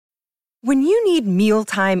When you need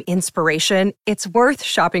mealtime inspiration, it's worth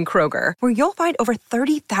shopping Kroger, where you'll find over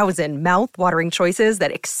 30,000 mouth-watering choices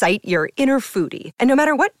that excite your inner foodie. And no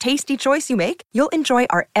matter what tasty choice you make, you'll enjoy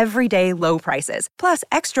our everyday low prices, plus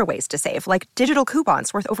extra ways to save, like digital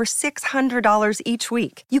coupons worth over $600 each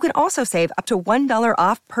week. You can also save up to $1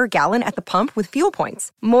 off per gallon at the pump with fuel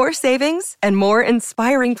points. More savings and more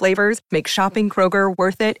inspiring flavors make shopping Kroger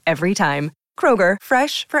worth it every time. Kroger,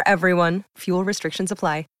 fresh for everyone. Fuel restrictions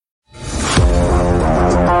apply.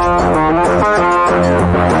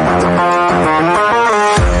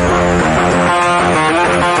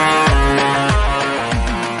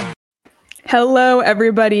 Hello,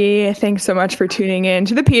 everybody. Thanks so much for tuning in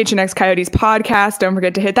to the PHNX Coyotes podcast. Don't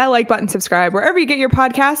forget to hit that like button, subscribe wherever you get your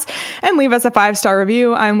podcasts, and leave us a 5-star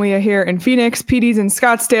review. I'm Leah here in Phoenix. PD's in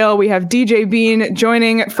Scottsdale. We have DJ Bean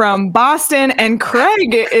joining from Boston, and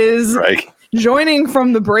Craig is joining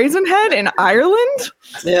from the Brazen Head in Ireland.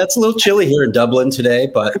 Yeah, it's a little chilly here in Dublin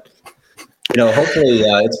today, but hopefully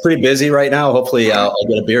it's pretty busy right now. Hopefully I'll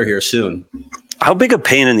get a beer here soon. How big a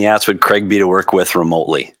pain in the ass would Craig be to work with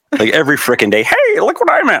remotely? Like every freaking day, hey, look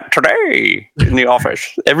what I'm at today in the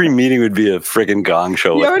office. Every meeting would be a freaking gong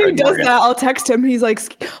show. He already does that. I'll text him. He's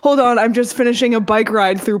like, hold on, I'm just finishing a bike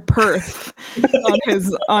ride through Perth on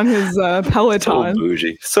his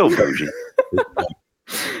Peloton. So bougie.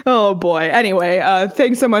 Oh boy. Anyway,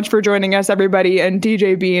 thanks so much for joining us, everybody. And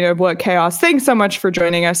DJ Bean of What Chaos, thanks so much for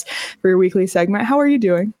joining us for your weekly segment. How are you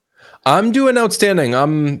doing? I'm doing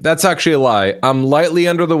outstanding. That's actually a lie. I'm lightly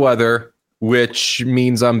under the weather, which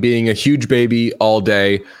means I'm being a huge baby all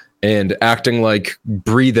day and acting like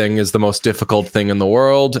breathing is the most difficult thing in the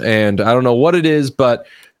world. And I don't know what it is, but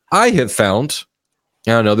I have found,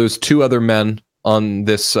 I don't know, there's 2 other men on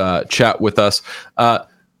this chat with us.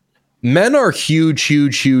 Men are huge,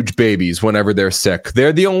 huge, huge babies whenever they're sick.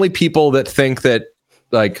 They're the only people that think that,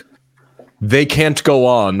 like, they can't go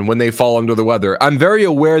on when they fall under the weather. I'm very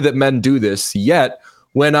aware that men do this, yet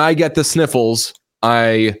when I get the sniffles,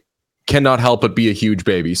 I cannot help but be a huge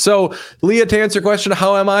baby. So, Leah, to answer your question,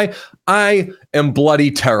 how am I? I am bloody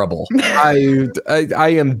terrible. I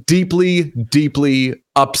am deeply, deeply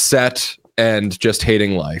upset and just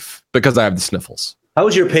hating life because I have the sniffles. How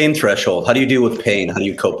is your pain threshold? How do you deal with pain? How do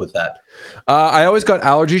you cope with that? I always got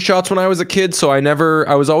allergy shots when I was a kid, so I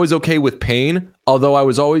was always okay with pain, although I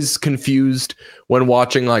was always confused when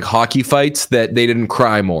watching like hockey fights that they didn't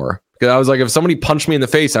cry more. Because I was like, if somebody punched me in the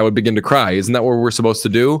face, I would begin to cry. Isn't that what we're supposed to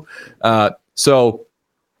do? So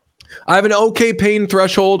I have an okay pain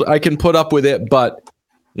threshold. I can put up with it, but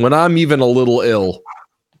when I'm even a little ill,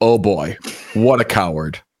 oh boy, what a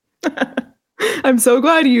coward. I'm so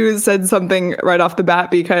glad you said something right off the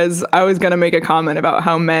bat, because I was going to make a comment about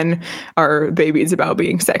how men are babies about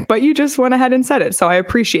being sick, but you just went ahead and said it, so I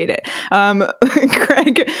appreciate it.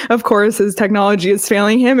 Craig, of course, his technology is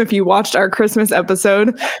failing him. If you watched our Christmas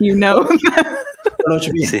episode, you know that.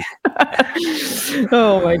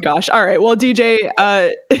 Oh my gosh. All right. Well, DJ,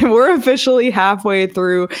 we're officially halfway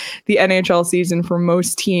through the NHL season for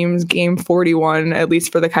most teams. Game 41, at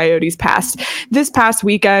least for the Coyotes, passed this past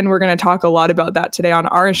weekend. We're going to talk a lot about that today on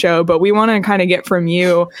our show, but we want to kind of get from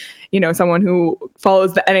you, someone who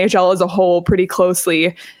follows the NHL as a whole pretty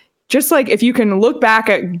closely. Just like if you can look back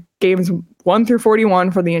at games 1 through 41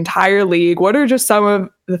 for the entire league, what are just some of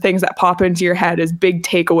the things that pop into your head as big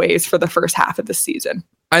takeaways for the first half of the season?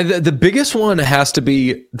 The biggest one has to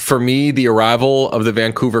be, for me, the arrival of the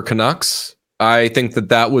Vancouver Canucks. I think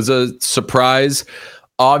that was a surprise.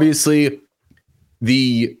 Obviously,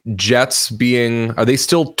 the Jets are they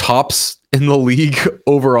still tops in the league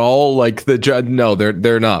overall? Like no,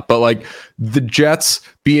 they're not. But like the Jets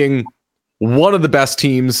being one of the best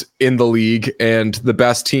teams in the league and the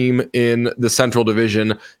best team in the Central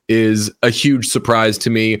Division is a huge surprise to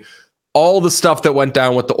me. All the stuff that went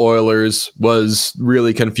down with the Oilers was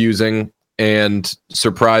really confusing and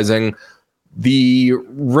surprising. The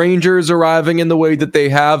Rangers arriving in the way that they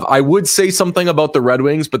have, I would say something about the Red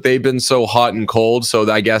Wings, but they've been so hot and cold,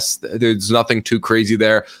 so I guess there's nothing too crazy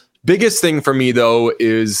there. Biggest thing for me, though,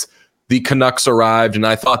 is the Canucks arrived, and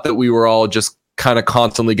I thought that we were all just kind of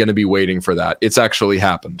constantly going to be waiting for that. It's actually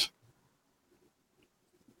happened.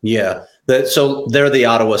 Yeah. So they're the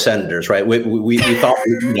Ottawa Senators, right? We thought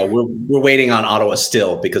we're waiting on Ottawa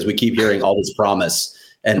still because we keep hearing all this promise.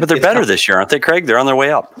 But they're better this year, aren't they, Craig? They're on their way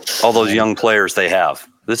up. All those young players they have.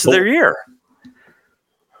 This is their year.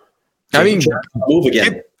 I mean, move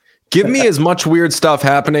again. Give me as much weird stuff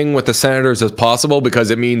happening with the Senators as possible, because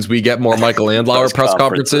it means we get more Michael Andlauer press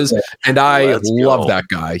conferences. And I love that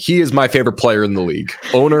guy. He is my favorite player in the league.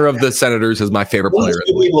 Owner of the Senators is my favorite player. One of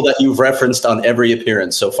the people that you've referenced on every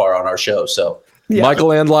appearance so far on our show. So Yeah. Michael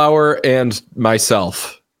Andlauer and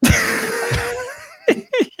myself.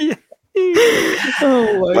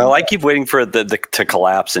 Well, I keep waiting for the to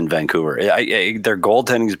collapse in Vancouver. Their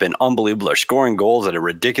goaltending has been unbelievable. They're scoring goals at a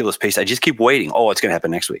ridiculous pace. I just keep waiting. Oh, it's going to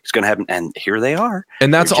happen next week. It's going to happen, and here they are.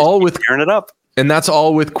 And that's all with tearing it up. And that's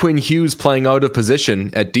all with Quinn Hughes playing out of position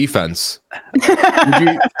at defense.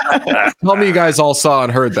 Tell me you guys all saw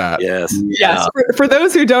and heard that. Yes. Yes. For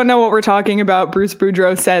those who don't know what we're talking about, Bruce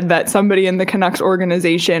Boudreau said that somebody in the Canucks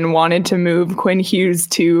organization wanted to move Quinn Hughes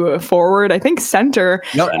to forward, I think center.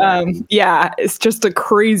 Yep. Yeah, it's just a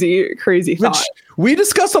crazy thought. Which we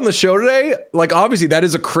discussed on the show today. Like, obviously, that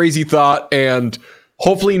is a crazy thought, and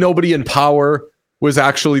hopefully nobody in power was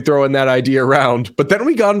actually throwing that idea around. But then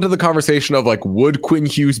we got into the conversation of like, would Quinn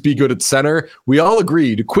Hughes be good at center? We all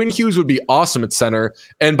agreed Quinn Hughes would be awesome at center.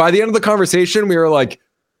 And by the end of the conversation, we were like,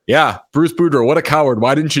 yeah, Bruce Boudreau, what a coward.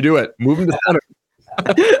 Why didn't you do it? Move him to center.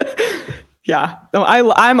 Yeah,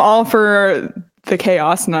 I'm all for the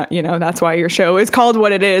chaos. Not, that's why your show is called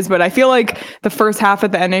what it is. But I feel like the first half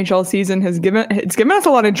of the NHL season has given us a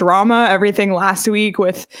lot of drama. Everything last week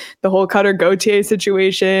with the whole Cutter Gauthier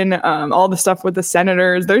situation, all the stuff with the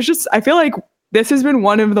Senators. I feel like this has been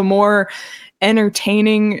one of the more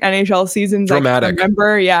entertaining NHL seasons Dramatic. I can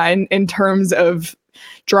remember. Yeah, in terms of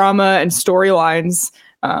drama and storylines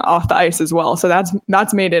off the ice as well. So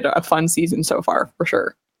that's made it a fun season so far for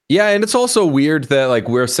sure. Yeah, and it's also weird that like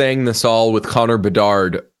we're saying this all with Connor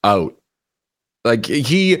Bedard out. Like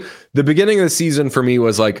the beginning of the season for me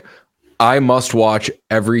was like, I must watch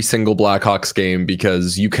every single Blackhawks game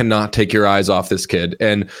because you cannot take your eyes off this kid.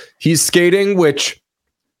 And he's skating, which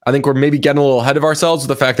I think we're maybe getting a little ahead of ourselves with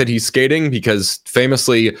the fact that he's skating because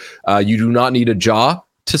famously you do not need a jaw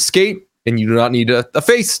to skate and you do not need a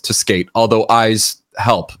face to skate, although eyes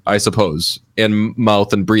help, I suppose, and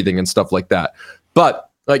mouth and breathing and stuff like that. But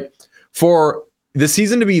like for the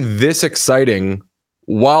season to be this exciting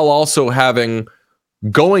while also having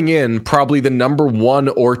going in probably the number 1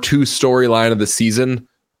 or 2 storyline of the season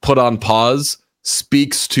put on pause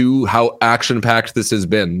speaks to how action-packed this has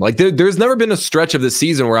been. Like there's never been a stretch of this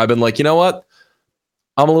season where I've been like, you know what?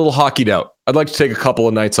 I'm a little hockeyed out. I'd like to take a couple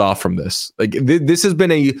of nights off from this. Like this has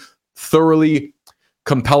been a thoroughly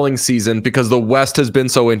compelling season because the West has been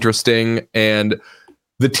so interesting and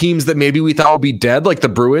the teams that maybe we thought would be dead, like the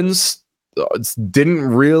Bruins, didn't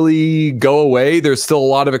really go away. There's still a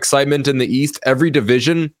lot of excitement in the East. Every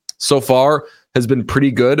division so far has been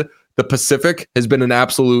pretty good. The Pacific has been an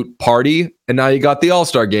absolute party. And now you got the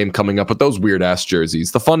All-Star game coming up with those weird-ass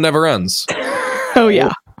jerseys. The fun never ends. Oh,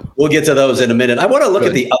 yeah. We'll get to those in a minute. I want to look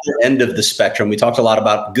at the other end of the spectrum. We talked a lot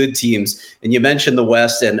about good teams, and you mentioned the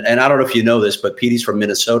West, and I don't know if you know this, but Petey's from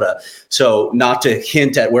Minnesota. So not to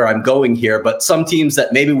hint at where I'm going here, but some teams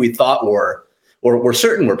that maybe we thought were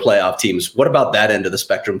certain were playoff teams. What about that end of the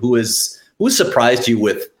spectrum? Who surprised you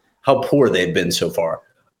with how poor they've been so far?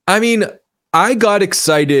 I mean, I got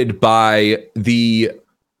excited by the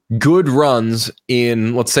good runs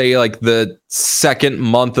in, let's say, like the second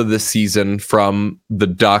month of the season from the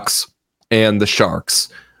Ducks and the Sharks.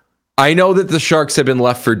 I know that the Sharks have been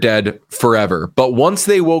left for dead forever, but once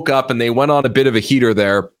they woke up and they went on a bit of a heater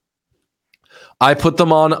there, I put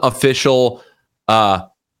them on official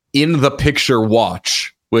in the picture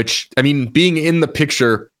watch, which, I mean, being in the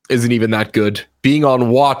picture isn't even that good. Being on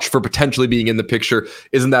watch for potentially being in the picture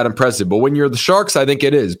isn't that impressive. But when you're the Sharks, I think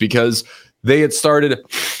it is because they had started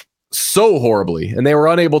so horribly and they were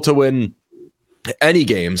unable to win any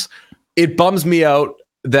games. It bums me out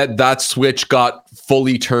that switch got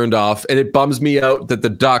fully turned off. And it bums me out that the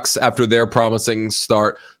Ducks, after their promising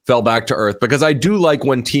start, fell back to earth because I do like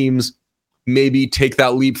when teams maybe take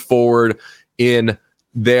that leap forward in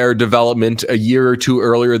their development a year or two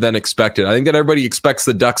earlier than expected. I think that everybody expects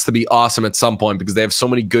the Ducks to be awesome at some point because they have so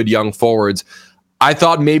many good young forwards. I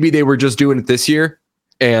thought maybe they were just doing it this year,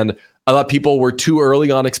 and I thought people were too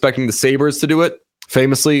early on expecting the Sabres to do it.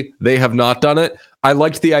 Famously, they have not done it. I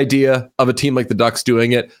liked the idea of a team like the Ducks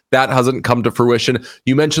doing it. That hasn't come to fruition.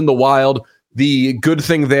 You mentioned the Wild. The good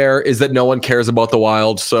thing there is that no one cares about the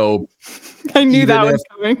Wild, so I knew that was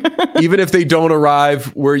coming. Even if they don't arrive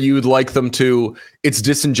where you'd like them to, it's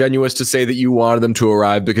disingenuous to say that you wanted them to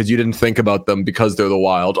arrive because you didn't think about them because they're the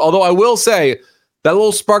Wild. Although I will say that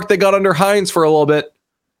little spark they got under Hines for a little bit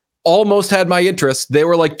almost had my interest. They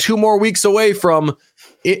were like 2 more weeks away from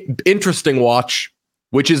interesting watch,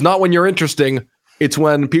 which is not when you're interesting. It's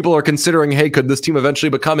when people are considering, hey, could this team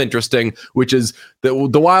eventually become interesting? Which is the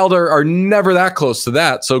Wild are never that close to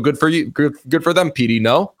that. So good for you. Good for them, PD.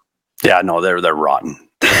 No? Yeah, no, they're rotten.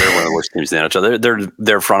 They're one of the worst teams in the NHL.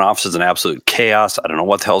 Their front office is an absolute chaos. I don't know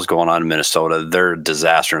what the hell's going on in Minnesota. They're a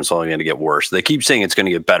disaster, and it's only going to get worse. They keep saying it's going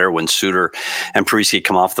to get better when Suter and Parise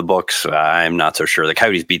come off the books. I'm not so sure. The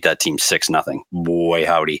Coyotes beat that team 6-0. Boy,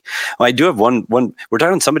 howdy. Well, I do have one. We're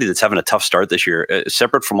talking somebody that's having a tough start this year,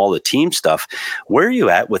 separate from all the team stuff. Where are you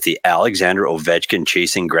at with the Alexander Ovechkin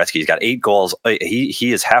chasing Gretzky? He's got 8 goals.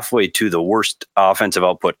 He is halfway to the worst offensive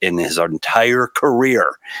output in his entire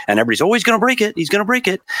career, and everybody's always going to break it. He's going to break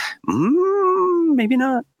it. Maybe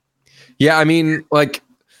not. Yeah, I mean, like,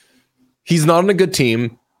 he's not on a good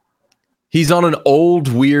team. He's on an old,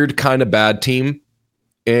 weird, kind of bad team.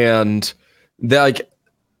 And the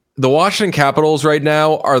Washington Capitals right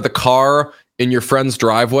now are the car in your friend's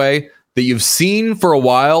driveway that you've seen for a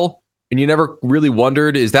while, and you never really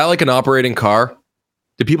wondered, is that like an operating car?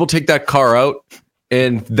 Did people take that car out?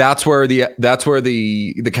 And that's where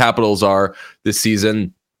the Capitals are this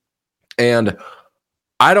season. And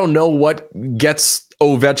I don't know what gets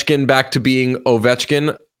Ovechkin back to being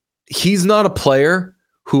Ovechkin. He's not a player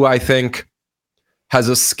who I think has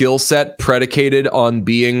a skill set predicated on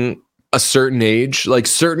being a certain age. Like,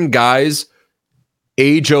 certain guys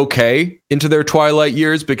age okay into their twilight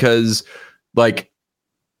years because like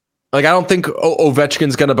I don't think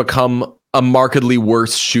Ovechkin's going to become a markedly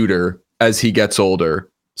worse shooter as he gets older.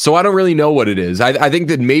 So I don't really know what it is. I think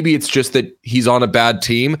that maybe it's just that he's on a bad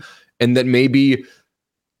team, and that maybe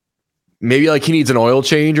like he needs an oil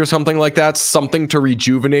change or something like that, something to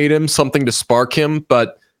rejuvenate him, something to spark him.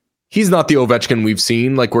 But he's not the Ovechkin we've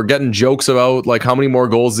seen. Like, we're getting jokes about like how many more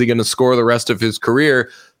goals is he going to score the rest of his career.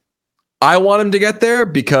 I want him to get there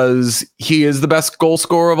because he is the best goal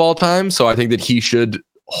scorer of all time. So I think that he should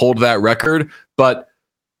hold that record. But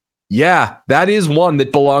yeah, that is one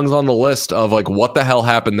that belongs on the list of like, what the hell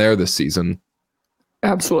happened there this season?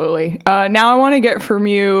 Absolutely. Now I want to get from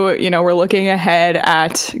you, we're looking ahead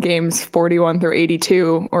at games 41 through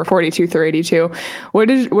 82 or 42 through 82.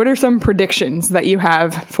 What are some predictions that you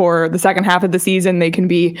have for the second half of the season? They can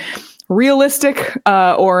be realistic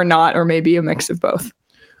or not, or maybe a mix of both.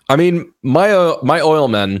 I mean, my oil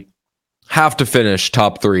men have to finish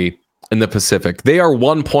top 3 in the Pacific. They are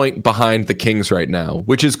 1 point behind the Kings right now,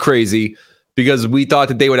 which is crazy because we thought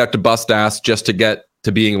that they would have to bust ass just to get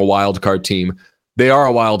to being a wild card team. They are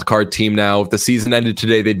a wild card team now. If the season ended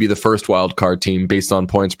today, they'd be the first wild card team based on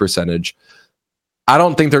points percentage. I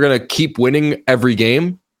don't think they're going to keep winning every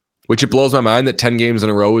game, which it blows my mind that 10 games in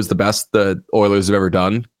a row is the best the Oilers have ever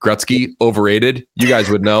done. Gretzky, overrated. You guys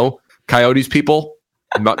would know. Coyotes people,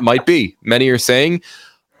 might be. Many are saying.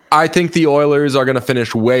 I think the Oilers are going to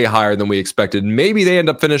finish way higher than we expected. Maybe they end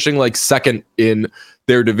up finishing like second in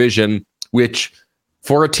their division, which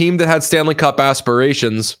for a team that had Stanley Cup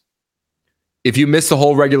aspirations, if you miss the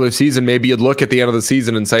whole regular season, maybe you'd look at the end of the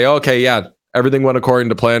season and say, okay, yeah, everything went according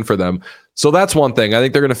to plan for them. So that's one thing. I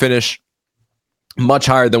think they're going to finish much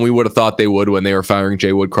higher than we would have thought they would when they were firing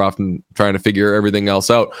Jay Woodcroft and trying to figure everything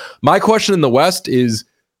else out. My question in the West is,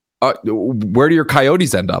 where do your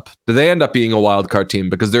Coyotes end up? Do they end up being a wild card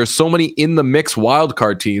team? Because there's so many in the mix wild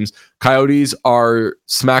card teams. Coyotes are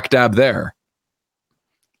smack dab there.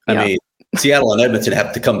 I mean, Seattle and Edmonton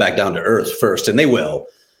have to come back down to earth first, and they will.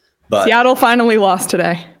 But Seattle finally lost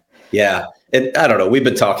today. Yeah. And I don't know. We've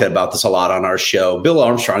been talking about this a lot on our show. Bill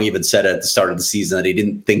Armstrong even said at the start of the season that he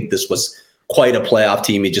didn't think this was quite a playoff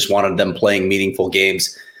team. He just wanted them playing meaningful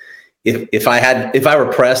games. If I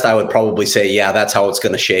were pressed, I would probably say, yeah, that's how it's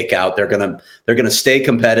going to shake out. They're going to stay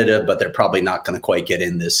competitive, but they're probably not going to quite get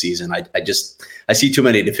in this season. I see too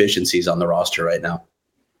many deficiencies on the roster right now.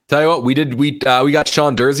 Tell you what, we got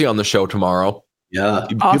Sean Dursey on the show tomorrow. Yeah.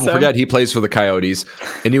 Awesome. People forget he plays for the Coyotes,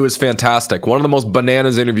 and he was fantastic. One of the most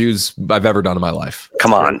bananas interviews I've ever done in my life.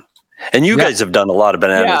 Come on. And you guys have done a lot of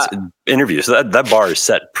bananas interviews. So that bar is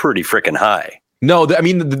set pretty freaking high. No, I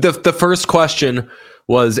mean, the first question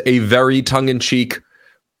was a very tongue-in-cheek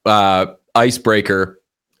icebreaker.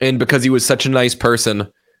 And because he was such a nice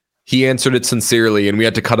person, he answered it sincerely, and we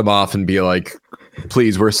had to cut him off and be like,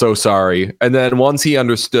 please, we're so sorry. And then once he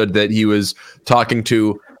understood that he was talking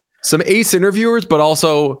to some ace interviewers, but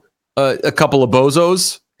also a couple of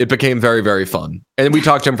bozos, it became very, very fun. And we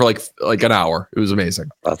talked to him for like an hour. It was amazing.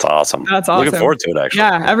 That's awesome. That's awesome. Looking forward to it, actually.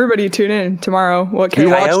 Yeah, everybody tune in tomorrow. What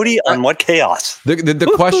chaos? Coyote on What Chaos?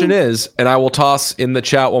 The question is, and I will toss in the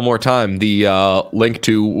chat one more time, the link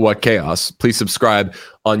to What Chaos. Please subscribe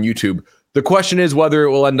on YouTube. The question is whether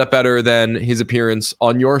it will end up better than his appearance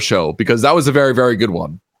on your show, because that was a very, very good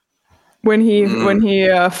one. when he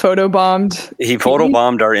photobombed. He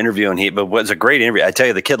photobombed our interview, but it was a great interview. I tell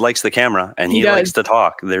you, the kid likes the camera and he likes to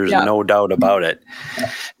talk. There's no doubt about it.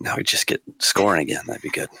 Now we just get scoring again. That'd be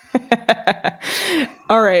good.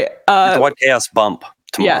 All right. What chaos bump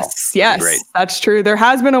tomorrow? Yes, great. That's true. There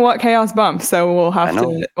has been a what chaos bump, so we'll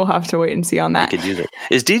have to wait and see on that. We could use it.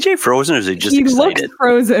 Is DJ frozen or is he just excited? He looks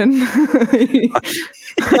frozen.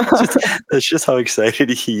 That's just how excited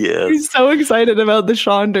he is. He's so excited about the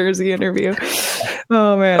Sean Dursey interview.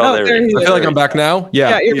 Oh man! I feel like I'm back now.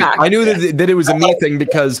 Yeah, you're back. I knew that it was a me thing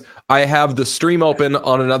because I have the stream open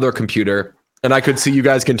on another computer, and I could see you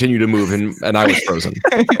guys continue to move, and I was frozen.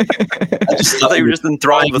 I thought you were just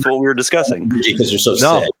enthralled with what we were discussing because you're so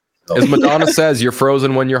sick. As Madonna says, you're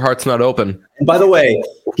frozen when your heart's not open. And by the way,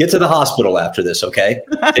 get to the hospital after this, okay?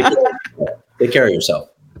 Take care of yourself.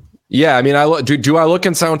 Yeah, I mean, do I look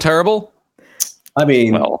and sound terrible? I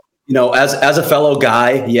mean, as a fellow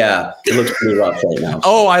guy, yeah, it looks pretty rough right now.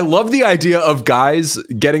 Oh, I love the idea of guys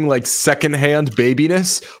getting like secondhand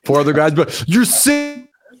babiness for other guys, but you're sick.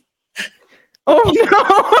 Oh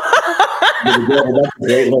no! That's a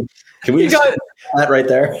great look. Can we got that right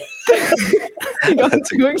there? I got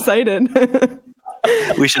too excited.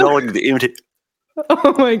 We should all imitate.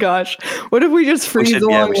 Oh my gosh. What if we just freeze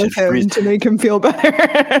along with him to make him feel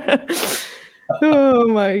better? Oh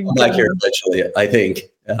my god. I'm back here eventually, I think.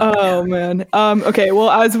 Oh man. Okay,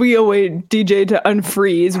 well, as we await DJ to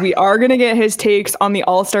unfreeze, we are gonna get his takes on the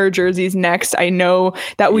All-Star jerseys next. I know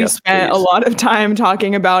that we spent a lot of time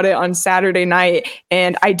talking about it on Saturday night,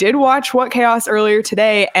 and I did watch What Chaos earlier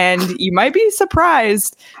today, and you might be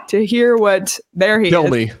surprised to hear what Tell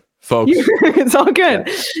me. Folks, it's all good.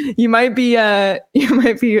 Yeah. You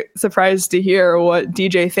might be surprised to hear what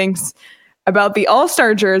DJ thinks about the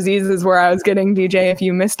All-Star jerseys. Is where I was getting, DJ, if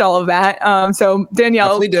you missed all of that. So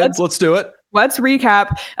Danielle, let's do it. Let's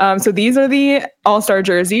recap. So these are the All-Star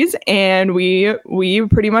jerseys, and we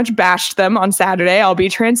pretty much bashed them on Saturday. I'll be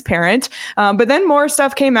transparent. But then more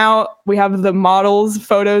stuff came out. We have the models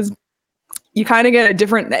photos. You kind of get a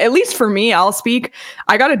different, at least for me, I'll speak.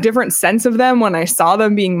 I got a different sense of them when I saw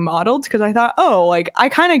them being modeled, because I thought, I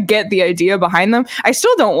kind of get the idea behind them. I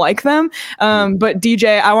still don't like them. But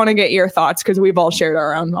DJ, I want to get your thoughts because we've all shared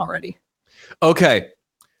our own already. Okay.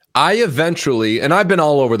 I eventually, and I've been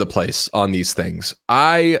all over the place on these things.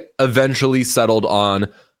 I eventually settled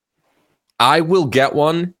on, I will get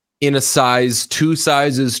one in a size 2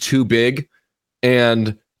 sizes too big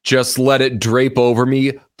and just let it drape over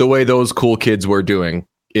me the way those cool kids were doing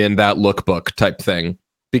in that lookbook type thing.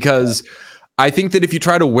 Because I think that if you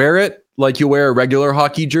try to wear it like you wear a regular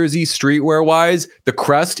hockey jersey, streetwear wise, the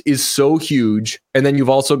crest is so huge. And then you've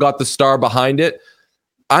also got the star behind it.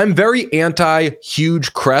 I'm very anti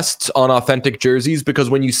huge crests on authentic jerseys because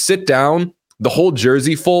when you sit down, the whole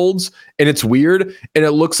jersey folds and it's weird. And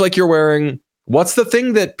it looks like you're wearing, what's the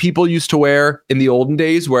thing that people used to wear in the olden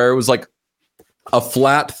days where it was like a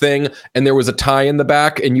flat thing and there was a tie in the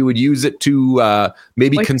back and you would use it to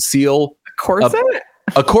maybe like conceal a corset?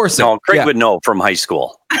 A corset. No, Craig would know from high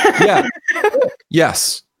school. Yeah.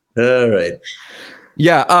 Yes. All right.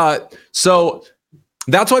 Yeah. So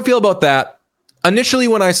that's how I feel about that. Initially,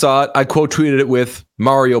 when I saw it, I quote tweeted it with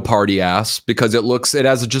Mario Party ass because it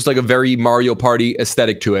has just like a very Mario Party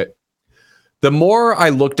aesthetic to it. The more I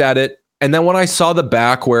looked at it, and then when I saw the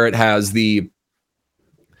back where it has the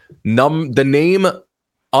name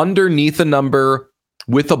underneath a number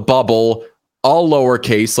with a bubble, all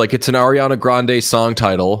lowercase, like it's an Ariana Grande song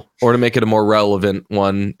title, or to make it a more relevant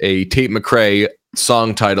one, a Tate McRae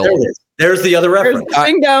song title. There it is. There's the other reference.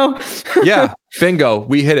 Bingo. Yeah, bingo.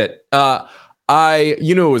 We hit it.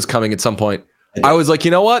 You knew it was coming at some point. I was like,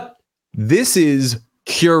 you know what? This is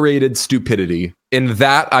curated stupidity, and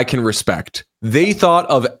that I can respect. They thought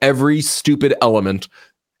of every stupid element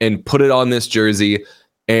and put it on this jersey.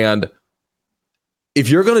 And if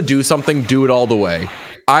you're going to do something, do it all the way.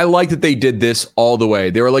 I like that they did this all the way.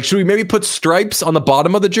 They were like, should we maybe put stripes on the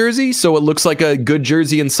bottom of the jersey so it looks like a good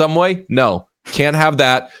jersey in some way? No, can't have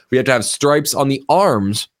that. We have to have stripes on the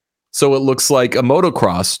arms so it looks like a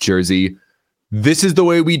motocross jersey. This is the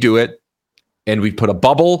way we do it. And we put a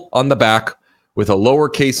bubble on the back with a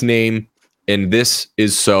lowercase name. And this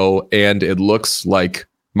is so, and it looks like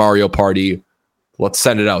Mario Party. Let's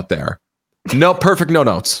send it out there. No, perfect. No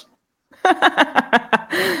notes.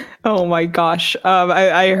 Oh my gosh.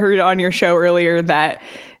 I heard on your show earlier that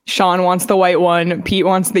Sean wants the white one, Pete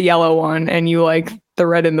wants the yellow one, and you like the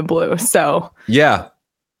red and the blue. So yeah,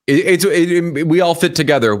 we all fit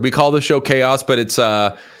together. We call the show Chaos, but it's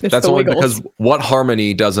that's only because What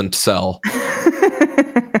Harmony doesn't sell.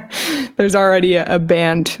 There's already a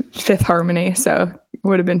band, Fifth Harmony, so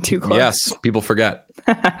Would have been too close. Yes, people forget.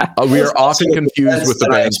 We are often confused with the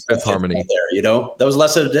band's Fifth Harmony. There,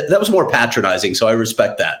 that was more patronizing, so I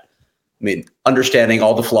respect that. I mean, understanding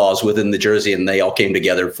all the flaws within the jersey, and they all came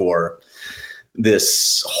together for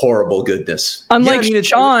this horrible goodness. Unlike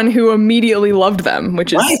Sean, who immediately loved them,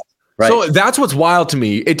 which is right. So that's what's wild to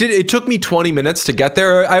me. It took me 20 minutes to get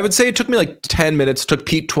there. I would say it took me like 10 minutes. Took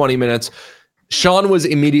Pete 20 minutes. Sean was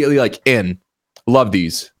immediately like, in. Love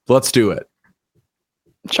these. Let's do it.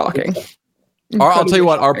 Shocking. I'll tell you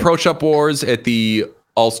what, our Pro Shop Wars at the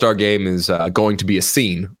All-Star game is going to be a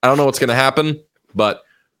scene. I don't know what's going to happen, but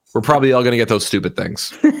we're probably all going to get those stupid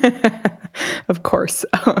things. Of course.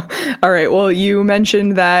 All right. Well, you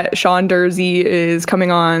mentioned that Sean Dursey is coming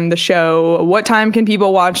on the show. What time can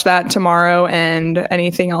people watch that tomorrow? And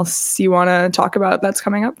anything else you want to talk about that's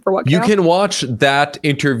coming up for what? You can watch that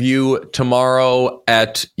interview tomorrow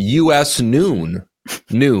at US noon,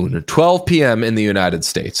 12 p.m. in the United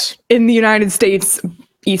States. In the United States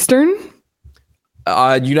Eastern?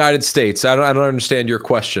 United States. I don't understand your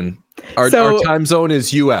question. Our time zone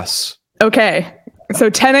is US. Okay. So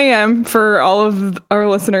 10 a.m. for all of our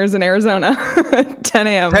listeners in Arizona. 10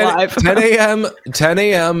 a.m. live. 10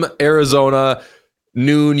 a.m. Arizona,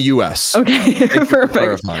 noon US. Okay,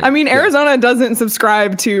 perfect. I mean, Arizona doesn't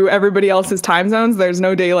subscribe to everybody else's time zones. There's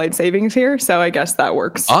no daylight savings here, so I guess that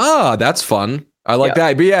works. Ah, that's fun. I like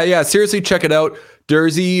that. But yeah, seriously, check it out.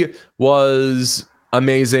 Dursey was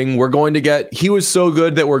amazing. He was so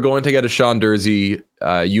good that we're going to get a Sean Dursey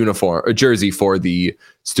jersey for the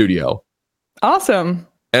studio. Awesome.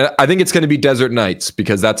 And I think it's going to be Desert Nights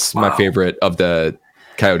because that's my favorite of the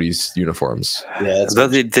Coyotes uniforms. Yeah,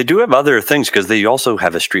 they do have other things because they also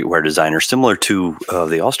have a streetwear designer similar to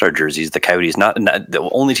the All-Star jerseys. The Coyotes, not the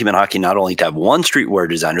only team in hockey, not only to have one streetwear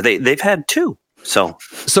designer, they've had two. So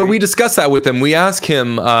we discussed that with him. We asked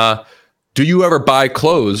him, do you ever buy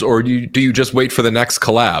clothes or do you just wait for the next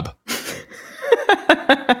collab?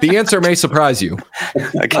 The answer may surprise you.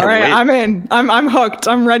 All right, wait. I'm in. I'm hooked.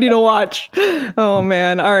 I'm ready to watch. Oh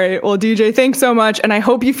man. All right. Well, DJ, thanks so much, and I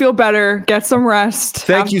hope you feel better. Get some rest.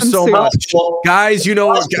 Thank you so much, guys. You know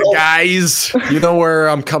where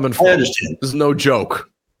I'm coming from. This is no joke.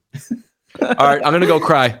 All right, I'm gonna go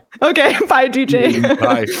cry. Okay, bye, DJ.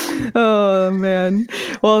 Bye. Oh man.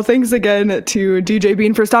 Well, thanks again to DJ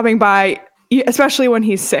Bean for stopping by. Especially when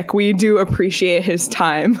he's sick. We do appreciate his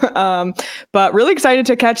time. But really excited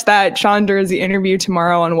to catch that Sean Dursey interview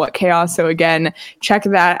tomorrow on What Chaos. So again, check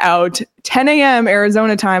that out. 10 a.m.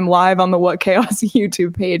 Arizona time live on the What Chaos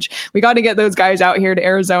YouTube page. We got to get those guys out here to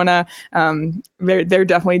Arizona. They're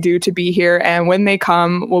definitely due to be here. And when they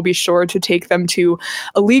come, we'll be sure to take them to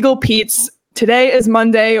Illegal Pete's. Today is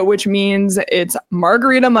Monday, which means it's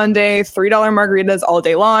Margarita Monday, $3 margaritas all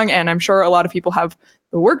day long. And I'm sure a lot of people have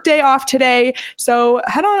the work day off today. So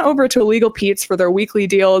head on over to Illegal Pete's for their weekly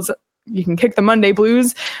deals. You can kick the Monday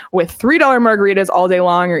blues with $3 margaritas all day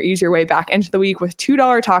long or ease your way back into the week with $2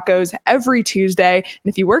 tacos every Tuesday. And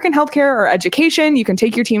if you work in healthcare or education, you can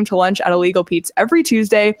take your team to lunch at Illegal Pete's every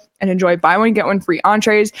Tuesday and enjoy buy one, get one free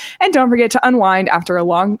entrees. And don't forget to unwind after a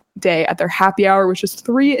long day at their happy hour, which is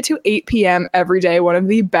 3 to 8 p.m. every day. One of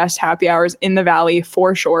the best happy hours in the Valley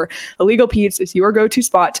for sure. Illegal Pete's is your go-to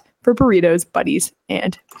spot for burritos, buddies,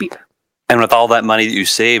 and beer. And with all that money that you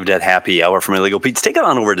saved at Happy Hour from Illegal Pete's, take it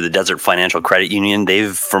on over to the Desert Financial Credit Union.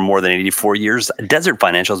 They've, for more than 84 years, Desert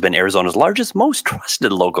Financial has been Arizona's largest, most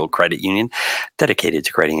trusted local credit union, dedicated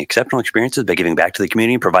to creating exceptional experiences by giving back to the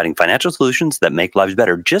community and providing financial solutions that make lives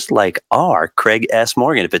better, just like our Craig S.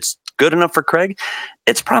 Morgan. If it's good enough for Craig,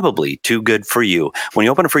 it's probably too good for you. When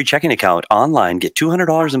you open a free checking account online, get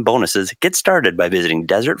 $200 in bonuses. Get started by visiting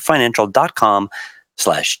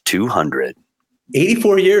desertfinancial.com/200.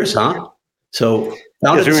 84 years, huh? So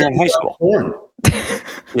when you were in high school.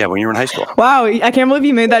 Yeah, when you were in high school. Wow, I can't believe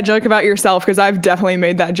you made that joke about yourself because I've definitely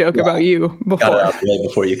made that joke about you before. Got it out the way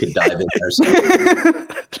before you could dive in there.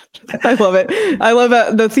 I love it. I love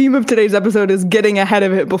it. The theme of today's episode is getting ahead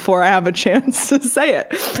of it before I have a chance to say it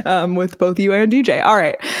with both you and DJ. All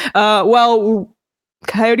right. Well,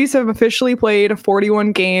 Coyotes have officially played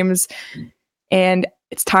 41 games, and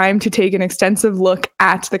it's time to take an extensive look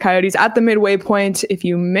at the Coyotes at the midway point. If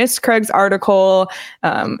you missed Craig's article,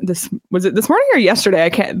 this morning or yesterday?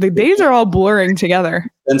 The days are all blurring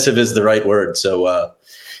together. Extensive is the right word. So,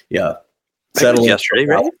 yeah. Settle yesterday,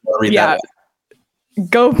 right? Yeah.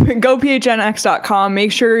 Go phnx.com.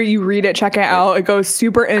 Make sure you read it. Check it out. It goes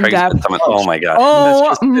super in depth. Oh my god!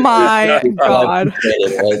 Oh my god!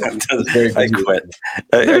 I quit.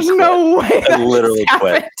 There's no way. I literally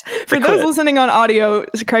quit. For those listening on audio,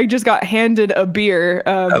 Craig just got handed a beer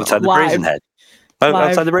outside the Brazen Head.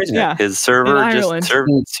 outside the Brazen. Yeah. His server just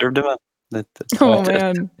served him up. Oh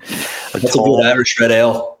man, that's a good Irish red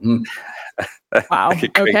ale. Wow.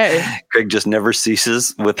 Okay. Craig just never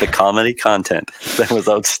ceases with the comedy content. That was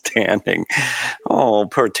outstanding. Oh,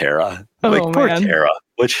 poor Tara. Poor Tara.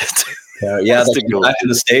 Which is back in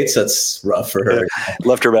the States, that's rough for her.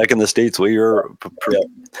 Left her back in the States while you're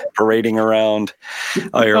parading around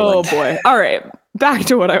Ireland. Oh boy. All right. Back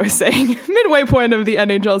to what I was saying. Midway point of the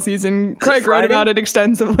NHL season. Craig wrote about it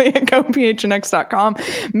extensively at gophnx.com.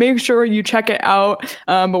 Make sure you check it out.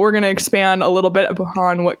 But we're going to expand a little bit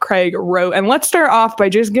upon what Craig wrote. And let's start off by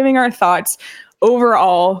just giving our thoughts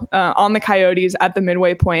overall on the Coyotes at the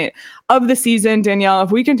midway point of the season. Danielle,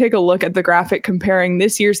 if we can take a look at the graphic comparing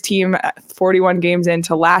this year's team 41 games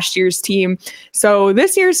into last year's team. So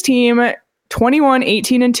this year's team, 21,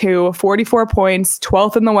 18, and 2, 44 points,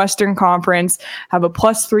 12th in the Western Conference, have a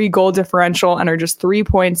 +3 goal differential, and are just 3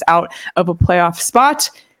 points out of a playoff spot.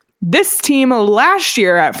 This team last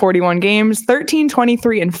year at 41 games, 13,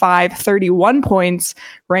 23, and 5, 31 points,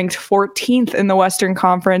 ranked 14th in the Western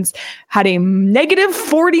Conference, had a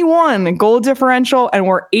 -41 goal differential, and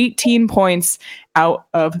were 18 points out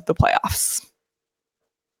of the playoffs.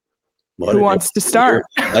 Who wants to start?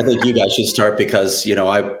 I think you guys should start because,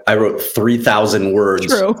 I wrote 3,000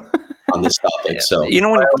 words on this topic. So, when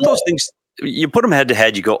you put those things, you put them head to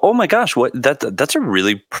head, you go, oh my gosh, that's a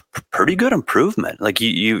really pretty good improvement. Like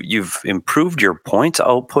you've improved your points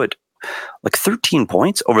output, like 13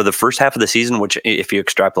 points over the first half of the season, which if you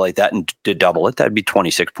extrapolate that and to double it, that'd be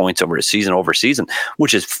 26 points over season,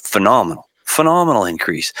 which is phenomenal. Phenomenal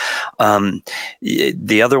increase.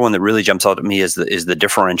 The other one that really jumps out at me is the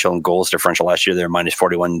differential and goals differential. Last year they're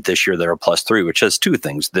 -41. This year they're a +3, which has two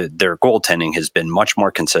things. Their goaltending has been much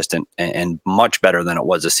more consistent and much better than it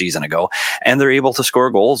was a season ago, and they're able to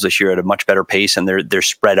score goals this year at a much better pace. And they're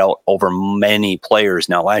spread out over many players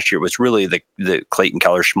now. Last year it was really the Clayton,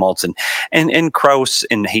 Keller, Schmaltz, and Krause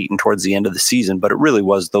and Hayton towards the end of the season, but it really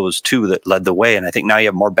was those two that led the way. And I think now you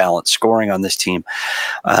have more balanced scoring on this team.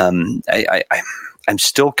 I'm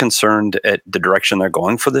still concerned at the direction they're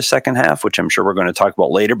going for the second half, which I'm sure we're going to talk about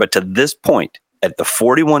later. But to this point, at the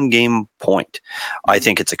 41 game point, I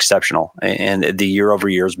think it's exceptional. And the year over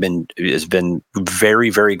year has been very,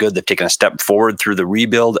 very good. They've taken a step forward through the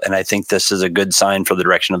rebuild. And I think this is a good sign for the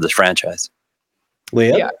direction of this franchise.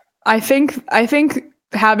 Leah? Yeah, I think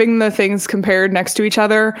having the things compared next to each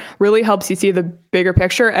other really helps you see the bigger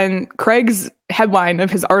picture. And Craig's headline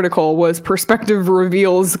of his article was "Perspective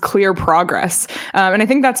Reveals Clear Progress." And I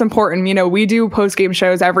think that's important. We do post-game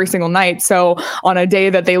shows every single night. So on a day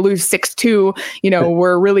that they lose 6-2,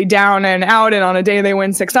 we're really down and out. And on a day they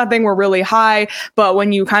win 6-0, we're really high. But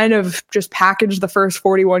when you kind of just package the first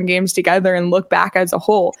 41 games together and look back as a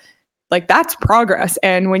whole, like that's progress.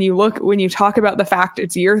 And when you talk about the fact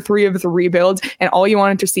it's year 3 of the rebuild and all you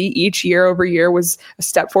wanted to see each year over year was a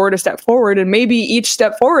step forward. And maybe each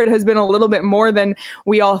step forward has been a little bit more than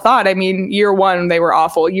we all thought. I mean, year 1, they were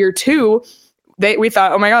awful. Year 2, we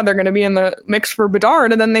thought, oh my God, they're going to be in the mix for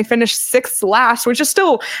Bedard. And then they finished 6th last, which is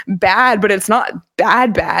still bad, but it's not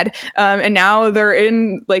bad. And now they're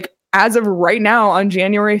in as of right now, on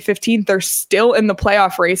January 15th, they're still in the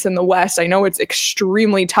playoff race in the West. I know it's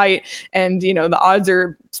extremely tight and, the odds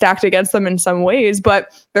are stacked against them in some ways,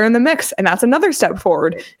 but they're in the mix. And that's another step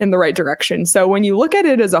forward in the right direction. So when you look at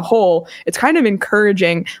it as a whole, it's kind of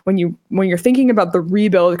encouraging when you're thinking about the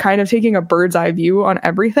rebuild, kind of taking a bird's eye view on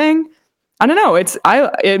everything. I don't know.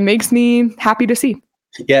 It makes me happy to see.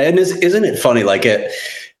 Yeah. And isn't it funny?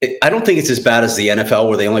 I don't think it's as bad as the NFL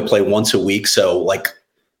where they only play once a week. So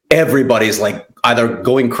everybody's either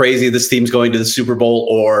going crazy, this team's going to the Super Bowl,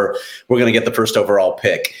 or we're going to get the first overall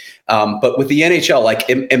pick. But with the NHL,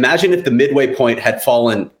 imagine if the midway point had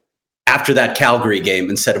fallen after that Calgary game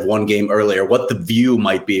instead of one game earlier, what the view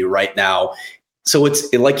might be right now. So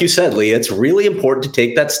it's like you said, Lee, it's really important to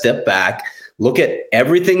take that step back, look at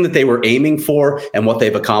everything that they were aiming for and what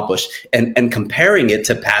they've accomplished, and comparing it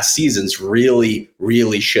to past seasons really,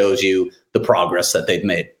 really shows you the progress that they've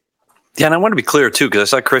made. Yeah, and I want to be clear too, because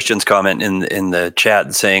I saw Christian's comment in the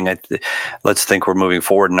chat saying, "Let's think we're moving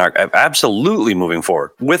forward." And absolutely moving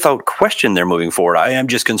forward, without question, they're moving forward. I am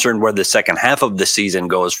just concerned where the second half of the season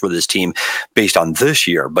goes for this team, based on this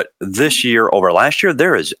year. But this year over last year,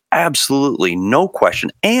 there is absolutely no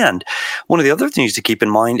question. And one of the other things to keep in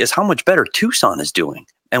mind is how much better Tucson is doing.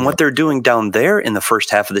 And what they're doing down there in the first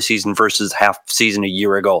half of the season versus half season a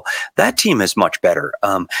year ago, that team is much better,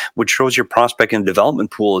 which shows your prospect and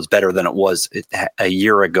development pool is better than it was a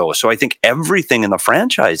year ago. So I think everything in the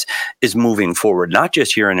franchise is moving forward, not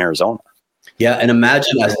just here in Arizona. Yeah, and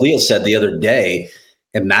imagine, as Leah said the other day,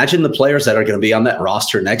 imagine the players that are going to be on that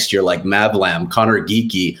roster next year, like Mavlam, Connor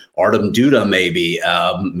Geeky, Artem Duda,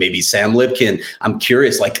 maybe Sam Lipkin. I'm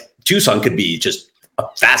curious, like Tucson could be just a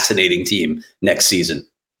fascinating team next season.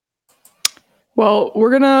 Well,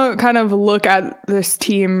 we're going to kind of look at this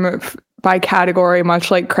team by category,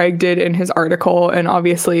 much like Craig did in his article. And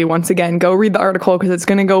obviously, once again, go read the article because it's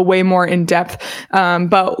going to go way more in depth.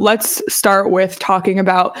 But let's start with talking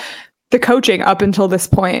about the coaching up until this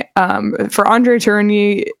point. For Andre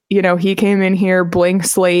Tourigny, he came in here blank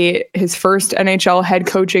slate, his first NHL head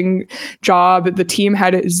coaching job. The team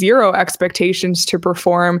had zero expectations to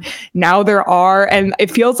perform. Now there are, and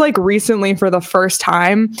it feels like recently for the first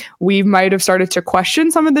time, we might have started to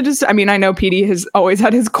question some of the, I know PD has always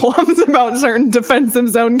had his qualms about certain defensive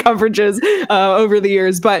zone coverages over the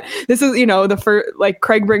years, but this is, the first, like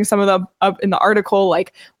Craig brings some of them up in the article,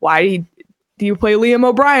 like why do you play Liam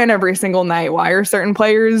O'Brien every single night? Why are certain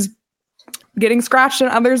players getting scratched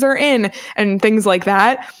and others are in, and things like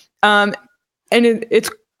that? And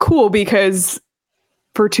it's cool because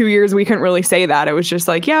for 2 years we couldn't really say that. It was just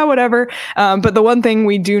like, yeah, whatever. But the one thing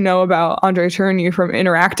we do know about Andre Tourigny from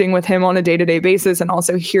interacting with him on a day-to-day basis and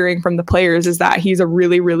also hearing from the players is that he's a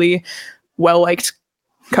really, really well-liked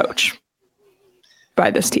coach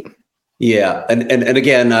by this team. Yeah. And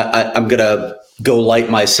again, I'm going to go light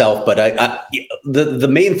myself, but the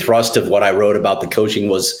main thrust of what I wrote about the coaching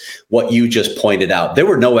was what you just pointed out. There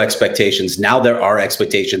were no expectations. Now there are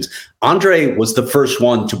expectations. Andre was the first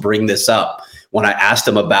one to bring this up when I asked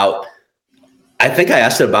him about, I think I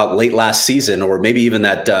asked him about late last season, or maybe even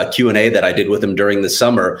that Q&A that I did with him during the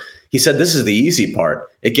summer. He said, this is the easy part.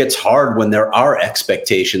 It gets hard when there are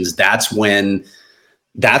expectations. That's when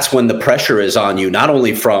the pressure is on you, not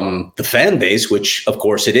only from the fan base, which of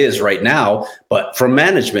course it is right now, but from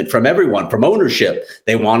management, from everyone, from ownership.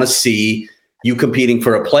 They want to see you competing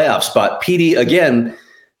for a playoff spot. PD, again,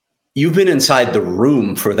 you've been inside the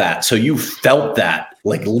room for that. So you felt that,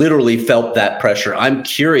 like literally felt that pressure. I'm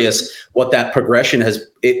curious what that progression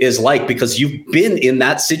is like, because you've been in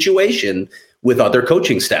that situation with other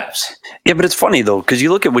coaching staffs. Yeah, but it's funny though, because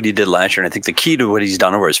you look at what he did last year, and I think the key to what he's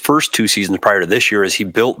done over his first 2 seasons prior to this year is he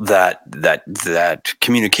built that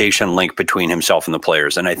communication link between himself and the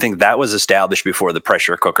players. And I think that was established before the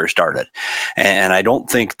pressure cooker started. And I don't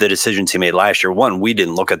think the decisions he made last year, one, we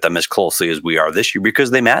didn't look at them as closely as we are this year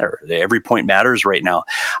because they matter. Every point matters right now.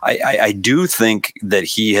 I do think that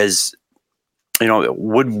he has,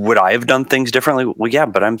 would I have done things differently? Well, yeah,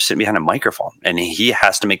 but I'm sitting behind a microphone and he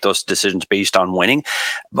has to make those decisions based on winning.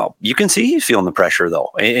 Well, you can see he's feeling the pressure though.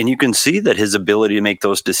 And you can see that his ability to make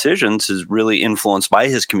those decisions is really influenced by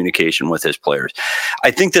his communication with his players. I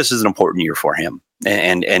think this is an important year for him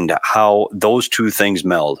and how those two things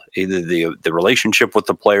meld, either the relationship with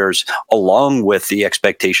the players along with the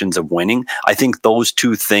expectations of winning. I think those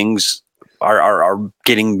two things are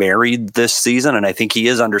getting married this season. And I think he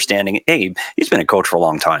is understanding, hey, he's been a coach for a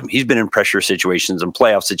long time. He's been in pressure situations and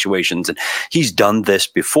playoff situations, and he's done this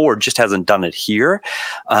before, just hasn't done it here.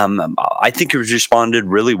 I think he's responded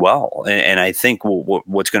really well. And I think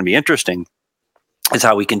what's going to be interesting is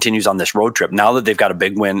how he continues on this road trip. Now that they've got a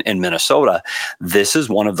big win in Minnesota, this is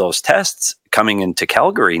one of those tests coming into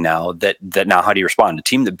Calgary now that now how do you respond? A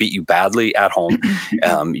team that beat you badly at home,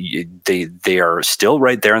 they are still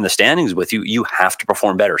right there in the standings with you. You have to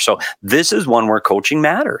perform better. So this is one where coaching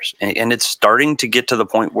matters. And it's starting to get to the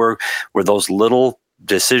point where those little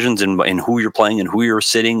decisions in who you're playing and who you're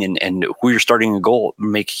sitting and who you're starting a goal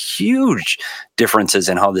make huge differences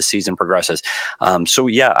in how the season progresses. So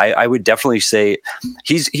yeah, I would definitely say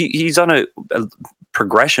he's on a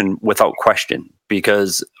progression without question,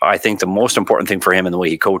 because I think the most important thing for him in the way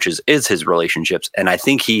he coaches is his relationships. And I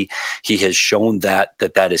think he has shown that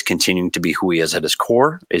is continuing to be who he is at his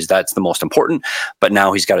core, is that's the most important, but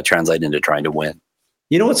now he's got to translate into trying to win.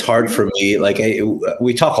 You know what's hard for me? Like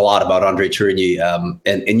we talk a lot about Andre Tourigny,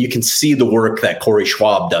 and you can see the work that Corey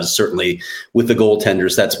Schwab does. Certainly with the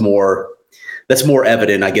goaltenders, that's more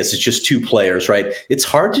evident. I guess it's just two players, right? It's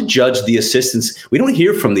hard to judge the assistants. We don't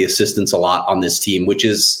hear from the assistants a lot on this team, which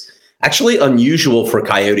is actually unusual for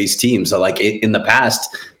Coyotes teams. Like in the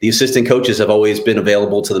past, the assistant coaches have always been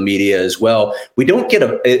available to the media as well. We don't get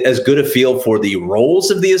as good a feel for the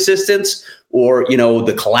roles of the assistants or,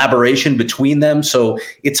 the collaboration between them. So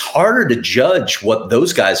it's harder to judge what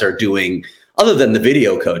those guys are doing other than the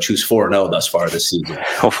video coach, who's 4-0 thus far this season.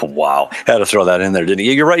 Oh, wow. Had to throw that in there, didn't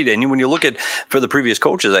you? You're right. And when you look at, for the previous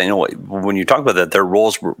coaches, I know when you talk about that, their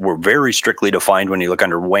roles were very strictly defined. When you look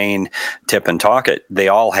under Wayne, Tip, and Tocchet, they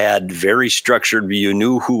all had very structured, you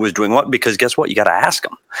knew who was doing what, because guess what? You got to ask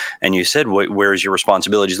them. And you said, where's your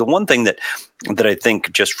responsibilities? The one thing that I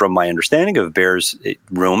think, just from my understanding of Bears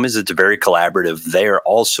room, is it's very collaborative there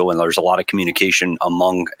also. And there's a lot of communication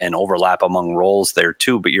among and overlap among roles there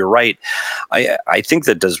too. But you're right. I think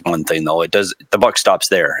that does one thing, though. It does. The buck stops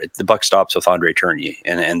there. The buck stops with Andre Tournier,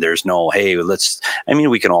 and there's no, hey,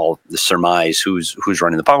 we can all surmise who's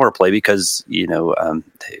running the power play, because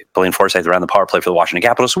Blaine Forsythe ran the power play for the Washington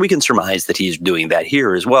Capitals, so we can surmise that he's doing that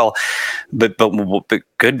here as well. But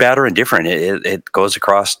good, bad, or indifferent, it goes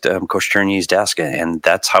across Coach Tournier's desk, and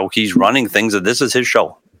that's how he's running things. This is his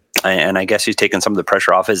show. And I guess he's taken some of the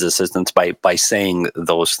pressure off his assistants by saying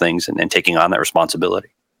those things and taking on that responsibility.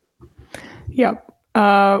 Yep.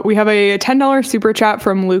 We have a $10 super chat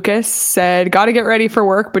from Lucas. Said, got to get ready for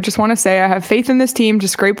work, but just want to say I have faith in this team to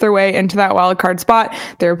scrape their way into that wild card spot.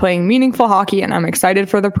 They're playing meaningful hockey, and I'm excited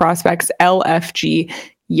for the prospects. LFG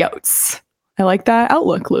Yotes. I like that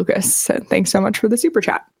outlook, Lucas. So thanks so much for the super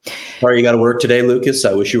chat. Sorry you got to work today, Lucas.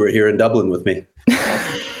 I wish you were here in Dublin with me.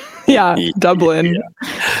 Yeah, Dublin.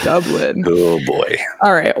 Dublin. Oh, boy.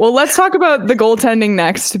 All right. Well, let's talk about the goaltending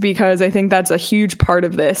next, because I think that's a huge part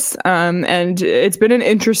of this. And it's been an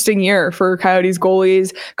interesting year for Coyotes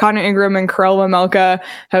goalies. Connor Ingram and Karel Vejmelka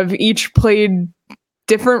have each played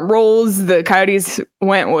different roles. The Coyotes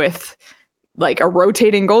went with like a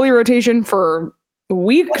rotating goalie rotation for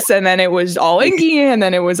weeks, and then it was all Ingy, and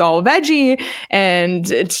then it was all Veggie, and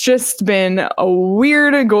it's just been a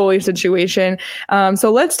weird goalie situation. So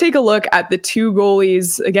let's take a look at the two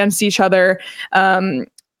goalies against each other.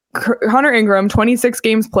 Connor Ingram, 26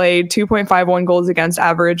 games played, 2.51 goals against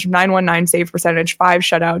average, 919 save percentage, 5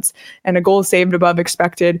 shutouts, and a goal saved above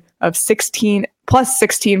expected of 16 plus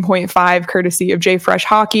 16.5, courtesy of J Fresh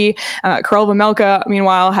Hockey. Karel Vejmelka,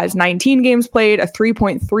 meanwhile, has 19 games played, a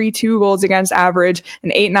 3.32 goals against average,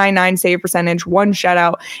 an 899 save percentage, 1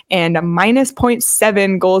 shutout, and a minus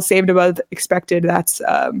 0.7 goals saved above expected. That's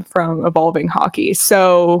from Evolving Hockey.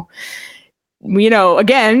 So,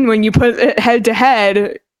 again, when you put it head to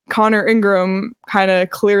head, Connor Ingram kind of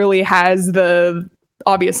clearly has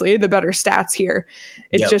obviously the better stats here.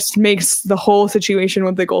 It just makes the whole situation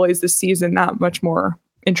with the goalies this season that much more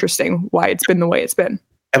interesting, why it's been the way it's been.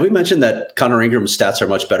 Have we mentioned that Connor Ingram's stats are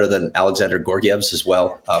much better than Alexander Gorgiev's as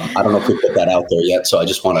well? I don't know if we put that out there yet, so I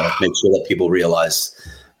just want to make sure that people realize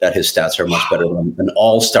that his stats are much better than an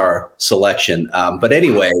all-star selection. But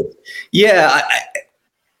anyway, you're right,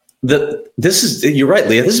 Leah. This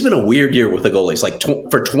has been a weird year with the goalies. Like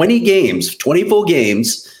for 20 full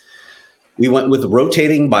games, we went with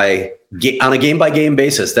rotating on a game-by-game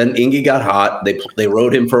basis. Then Ingy got hot. They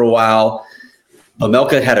rode him for a while.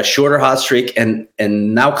 Vejmelka had a shorter hot streak, and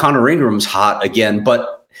now Connor Ingram's hot again.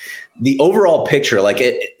 But the overall picture,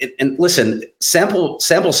 and listen, sample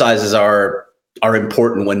sizes are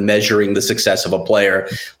important when measuring the success of a player.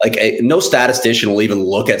 No statistician will even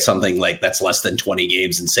look at something like that's less than 20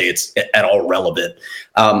 games and say it's at all relevant.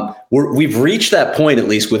 We've reached that point, at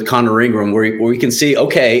least with Connor Ingram, where we can see,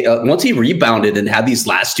 okay, once he rebounded and had these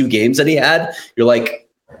last 2 games that he had, you're like,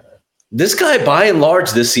 this guy by and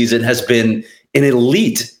large this season has been an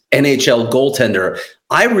elite NHL goaltender.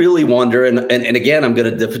 I really wonder, and again, I'm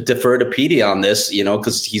going to defer to Petey on this,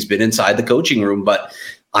 because he's been inside the coaching room, but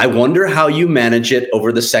I wonder how you manage it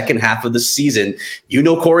over the second half of the season.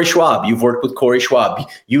 Corey Schwab. You've worked with Corey Schwab.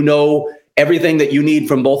 Everything that you need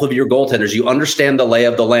from both of your goaltenders. You understand the lay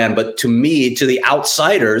of the land. But to me, to the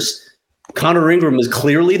outsiders, Connor Ingram is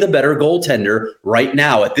clearly the better goaltender right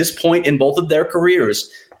now. At this point in both of their careers,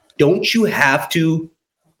 don't you have to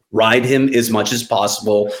ride him as much as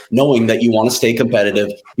possible, knowing that you want to stay competitive,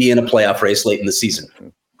 be in a playoff race late in the season?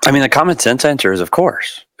 I mean, the common sense answer is, of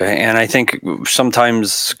course. And I think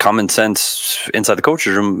sometimes common sense inside the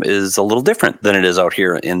coach's room is a little different than it is out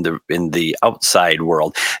here in the outside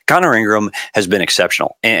world. Connor Ingram has been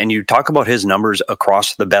exceptional. And you talk about his numbers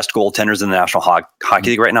across the best goaltenders in the National Hockey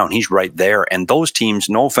League right now, and he's right there. And those teams,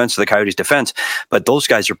 no offense to the Coyotes defense, but those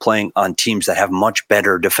guys are playing on teams that have much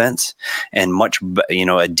better defense and much,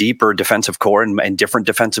 a deeper defensive core and different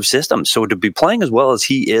defensive systems. So to be playing as well as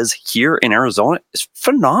he is here in Arizona is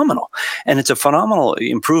phenomenal. And it's a phenomenal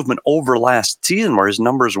improvement over last season, where his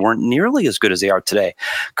numbers weren't nearly as good as they are today.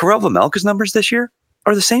 Karel Vejmelka's numbers this year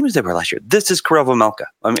are the same as they were last year. This is Karel Vejmelka.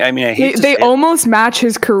 I mean, I hate they almost match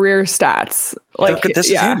his career stats. This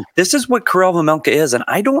is him. This is what Karel Vejmelka is, and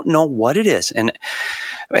I don't know what it is. And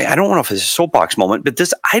I don't know if it's a soapbox moment, but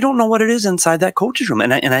I don't know what it is inside that coach's room.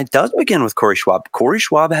 And it does begin with Corey Schwab. Corey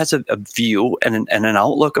Schwab has a view and an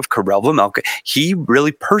outlook of Karel Vejmelka. He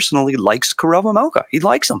really personally likes Karel Vejmelka. He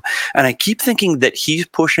likes him. And I keep thinking that he's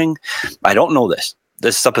pushing, I don't know this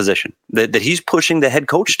supposition, that he's pushing the head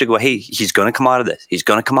coach to go, hey, he's going to come out of this. He's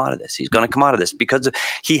going to come out of this. He's going to come out of this, because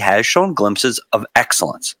he has shown glimpses of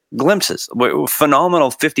excellence. Glimpses, phenomenal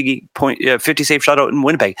 50 save shutout in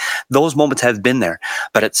Winnipeg. Those moments have been there.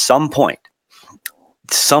 But at some point,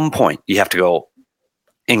 you have to go,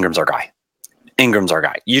 Ingram's our guy. Ingram's our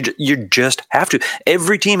guy. You just have to.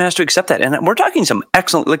 Every team has to accept that. And we're talking some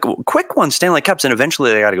excellent, like quick ones, Stanley Cups, and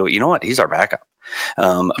eventually they got to go, you know what? He's our backup.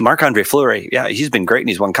 Marc-Andre Fleury, yeah, he's been great and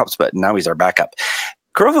he's won cups, but now he's our backup.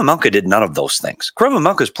 Karel Vejmelka did none of those things. Karel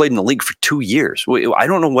Vejmelka's played in the league for 2 years. I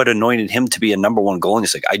don't know what anointed him to be a number one goalie in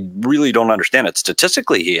this league. I really don't understand it.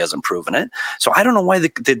 Statistically, he hasn't proven it. So I don't know why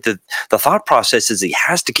the thought process is he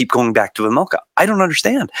has to keep going back to Vejmelka. I don't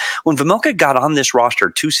understand. When Vejmelka got on this roster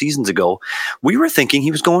 2 seasons ago, we were thinking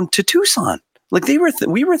he was going to Tucson. Like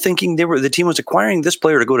we were thinking the team was acquiring this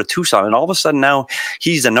player to go to Tucson, and all of a sudden now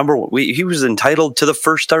he's a number one. He was entitled to the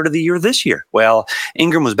first start of the year this year. Well,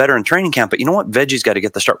 Ingram was better in training camp, but you know what? Veggie's got to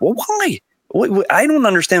get the start. Well, why? I don't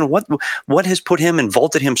understand what has put him and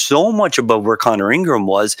vaulted him so much above where Connor Ingram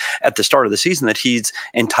was at the start of the season that he's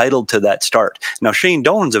entitled to that start. Now, Shane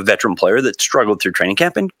Doan's a veteran player that struggled through training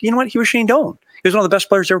camp, and you know what? He was Shane Doan. He was one of the best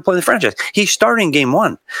players to ever play in the franchise. He's starting game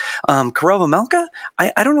 1. Karel Vejmelka,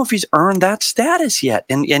 I don't know if he's earned that status yet.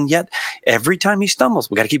 And yet, every time he stumbles,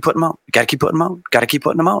 we got to keep putting him out. We got to keep putting him out. Got to keep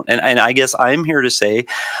putting him out. And I guess I'm here to say,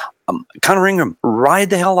 Connor Ingram, ride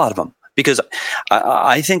the hell out of him. Because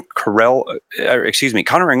I think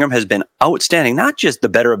Connor Ingram has been outstanding. Not just the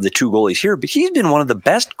better of the 2 goalies here, but he's been one of the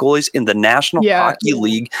best goalies in the National Hockey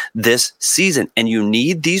League this season. And you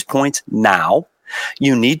need these points now.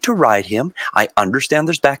 You need to ride him. I understand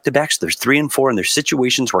there's back-to-backs. There's 3 and 4, and there's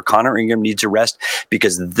situations where Connor Ingram needs a rest,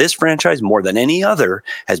 because this franchise, more than any other,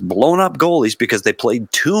 has blown up goalies because they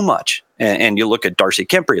played too much. And you look at Darcy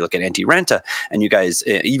Kemper, you look at Antti Ranta, and you guys,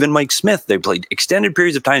 even Mike Smith, they played extended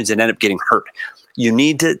periods of times and end up getting hurt. You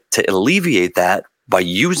need to alleviate that by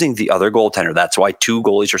using the other goaltender. That's why 2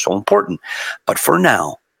 goalies are so important. But for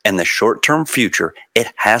now, in the short-term future,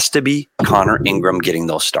 it has to be Connor Ingram getting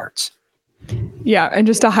those starts. Yeah, and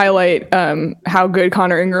just to highlight how good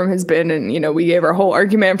Connor Ingram has been, and we gave our whole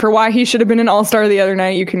argument for why he should have been an all-star the other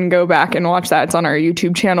night. You can go back and watch that. It's on our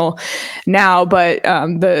YouTube channel now. But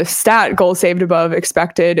the stat goal saved above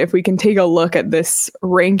expected, if we can take a look at this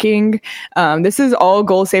ranking, this is all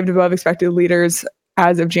goal saved above expected leaders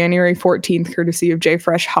as of January 14th, courtesy of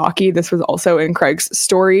JFresh Hockey. This was also in Craig's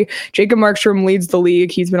story. Jacob Markstrom leads the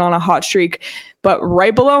league. He's been on a hot streak. But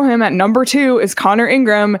right below him at number 2 is Connor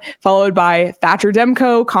Ingram, followed by Thatcher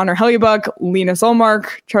Demko, Connor Hellebuyck, Linus Ullmark.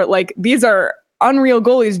 Like, these are unreal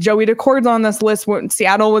goalies. Joey Decord's on this list when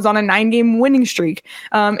Seattle was on a 9-game winning streak.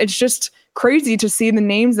 It's just crazy to see the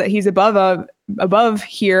names that he's above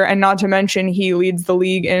here, and not to mention he leads the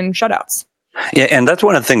league in shutouts. Yeah, and that's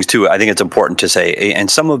one of the things, too, I think it's important to say.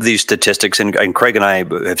 And some of these statistics, and Craig and I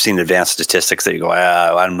have seen advanced statistics that you go,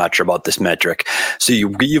 I'm not sure about this metric. So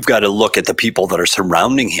you've got to look at the people that are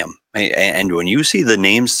surrounding him. And when you see the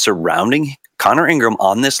names surrounding Connor Ingram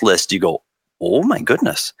on this list, you go, oh, my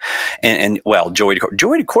goodness. And Joey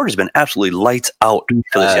Decord has been absolutely lights out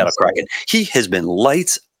for the Seattle Kraken. He has been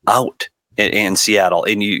lights out in Seattle.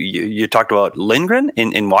 And you talked about Lindgren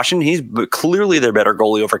in Washington. He's clearly their better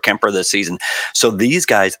goalie over Kemper this season. So these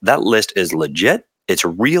guys, that list is legit. It's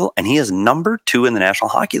real. And he is number 2 in the National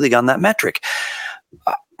Hockey League on that metric.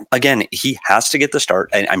 Again, he has to get the start.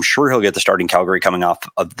 And I'm sure he'll get the start in Calgary coming off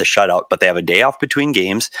of the shutout, but they have a day off between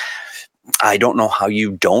games. I don't know how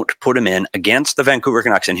you don't put him in against the Vancouver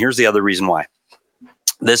Canucks. And here's the other reason why.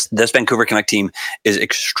 This Vancouver Canuck team is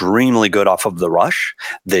extremely good off of the rush.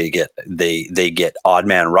 They get odd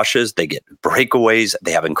man rushes. They get breakaways.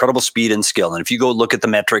 They have incredible speed and skill. And if you go look at the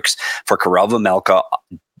metrics for Karel Vejmelka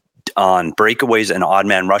on breakaways and odd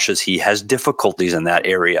man rushes, he has difficulties in that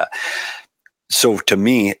area. So to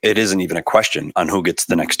me, it isn't even a question on who gets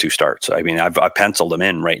the next 2 starts. I mean, I've penciled him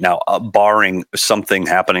in right now, barring something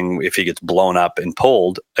happening if he gets blown up and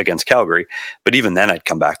pulled against Calgary. But even then, I'd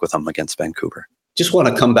come back with him against Vancouver. Just want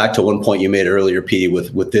to come back to one point you made earlier, Petey,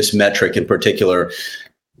 with this metric in particular.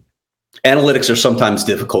 Analytics are sometimes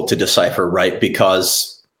difficult to decipher, right?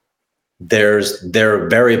 Because there are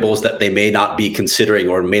variables that they may not be considering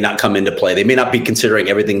or may not come into play. They may not be considering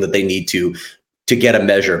everything that they need to get a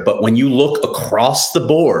measure. But when you look across the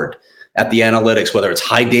board at the analytics, whether it's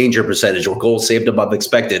high danger percentage or goals saved above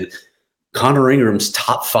expected, Connor Ingram's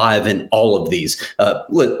top 5 in all of these.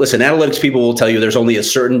 Listen, analytics people will tell you there's only a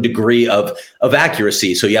certain degree of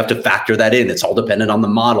accuracy, so you have to factor that in. It's all dependent on the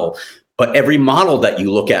model. But every model that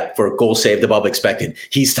you look at for goals saved above expected,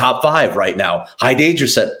 he's top 5 right now. High danger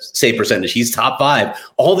save percentage, he's top 5.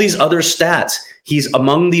 All these other stats, he's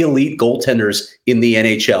among the elite goaltenders in the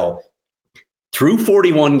NHL. Through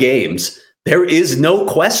 41 games, there is no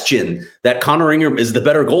question that Connor Ingram is the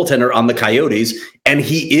better goaltender on the Coyotes, and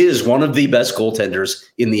he is one of the best goaltenders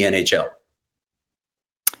in the NHL.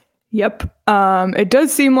 Yep. It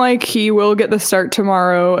does seem like he will get the start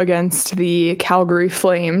tomorrow against the Calgary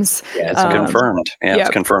Flames. Yeah, it's confirmed. Yeah, it's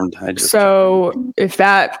confirmed. So if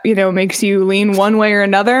that, makes you lean one way or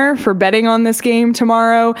another for betting on this game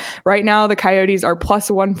tomorrow, right now the Coyotes are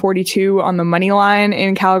plus 142 on the money line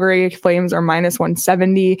in Calgary. Flames are minus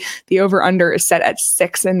 170. The over-under is set at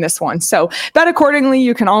 6 in this one. So bet accordingly.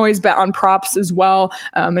 You can always bet on props as well.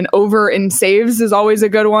 An over in saves is always a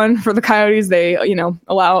good one for the Coyotes. They,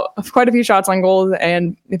 allow quite a few shots on goals,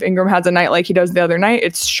 and if Ingram has a night like he does the other night,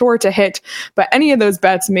 it's sure to hit. But any of those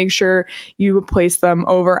bets, make sure you place them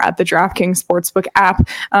over at the DraftKings Sportsbook app.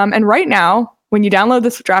 And right now, when you download the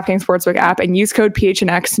DraftKings Sportsbook app and use code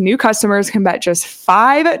PHNX, new customers can bet just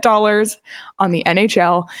 $5 on the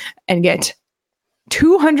NHL and get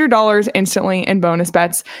 $200 instantly in bonus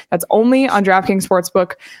bets. That's only on DraftKings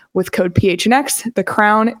Sportsbook with code PHNX. The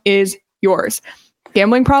crown is yours.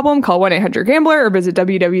 Gambling problem? Call 1-800-GAMBLER or visit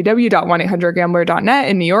www.1800gambler.net.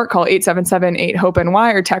 In New York, call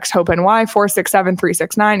 877-8-HOPE-NY or text HOPE-NY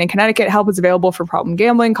 467-369. In Connecticut, help is available for problem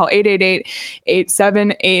gambling. Call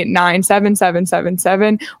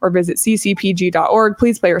 888-878-977777 or visit ccpg.org.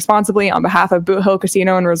 Please play responsibly on behalf of Boot Hill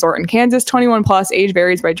Casino and Resort in Kansas. 21 plus, age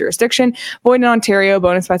varies by jurisdiction. Void in Ontario.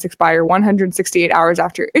 Bonus bets expire 168 hours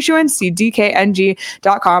after issuance. See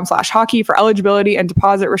dkng.com/hockey for eligibility and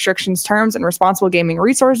deposit restrictions, terms, and responsible gaming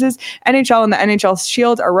resources. NHL and the NHL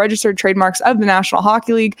Shield are registered trademarks of the National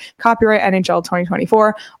Hockey League. Copyright NHL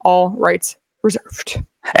 2024. All rights reserved.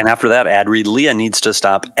 And after that ad read, Leah needs to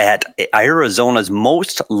stop at Arizona's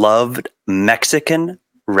most loved Mexican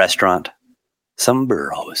restaurant,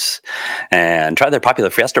 Sombreros, and try their popular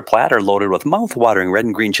Fiesta platter loaded with mouth-watering red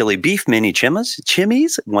and green chili beef mini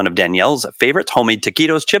chimmies, one of Danielle's favorites, homemade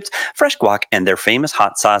taquitos, chips, fresh guac, and their famous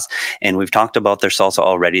hot sauce. And we've talked about their salsa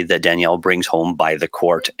already that Danielle brings home by the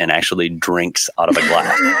quart and actually drinks out of a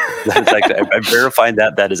glass. I've verified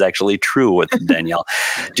that is actually true with Danielle.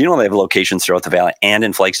 Do you know they have locations throughout the valley and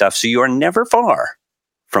in Flagstaff, so you are never far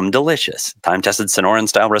from delicious, time-tested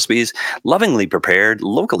Sonoran-style recipes, lovingly prepared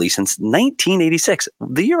locally since 1986,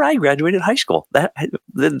 the year I graduated high school.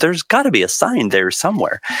 There's got to be a sign there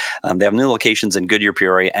somewhere. They have new locations in Goodyear,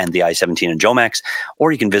 Peoria, and the I-17 in Jomax,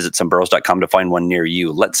 or you can visit sombreros.com to find one near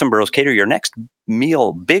you. Let Sombreros cater your next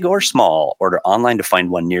meal, big or small. Order online to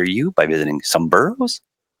find one near you by visiting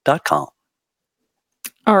sombreros.com.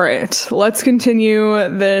 All right, let's continue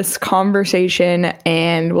this conversation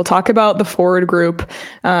and we'll talk about the forward group.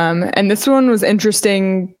 And this one was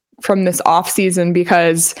interesting from this offseason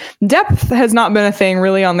because depth has not been a thing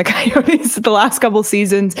really on the Coyotes the last couple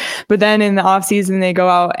seasons. But then in the offseason, they go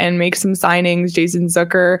out and make some signings. Jason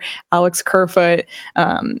Zucker, Alex Kerfoot,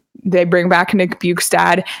 they bring back Nick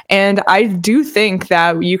Bukestad. And I do think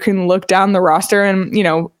that you can look down the roster and,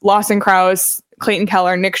 Lawson Krause, Clayton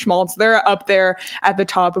Keller, Nick Schmaltz, they're up there at the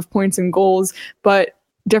top of points and goals, but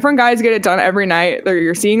different guys get it done every night.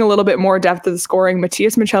 You're seeing a little bit more depth of the scoring.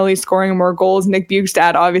 Matias Michelli scoring more goals. Nick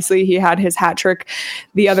Bukestad, obviously, he had his hat trick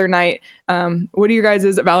the other night. What are your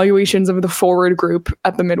guys' evaluations of the forward group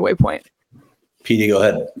at the midway point? PD, go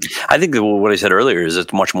ahead. I think that what I said earlier is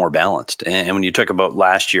it's much more balanced. And when you talk about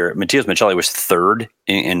last year, Matias Michelli was third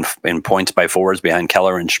in points by forwards behind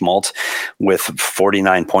Keller and Schmaltz with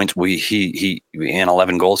 49 points. He and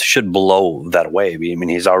 11 goals should blow that away. I mean,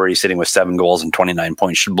 he's already sitting with 7 goals and 29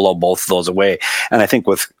 points. Should blow both of those away. And I think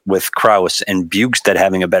with Krause and Bukestad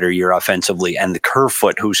having a better year offensively, and the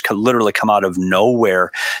Kerfoot, who's literally come out of nowhere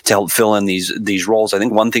to help fill in these roles, I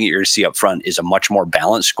think one thing that you're going to see up front is a much more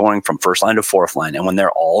balanced scoring from first line to fourth line. And when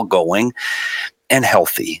they're all going and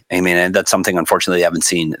healthy, I mean, and that's something unfortunately they haven't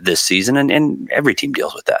seen this season, and every team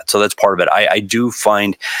deals with that. So that's part of it. I do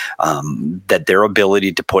find that their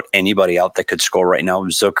ability to put anybody out that could score right now,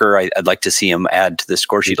 Zucker, I'd like to see him add to the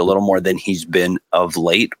score sheet a little more than he's been of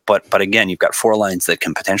late. But again, you've got 4 lines that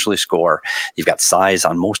can potentially score. You've got size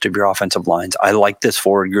on most of your offensive lines. I like this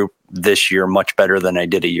forward group this year much better than I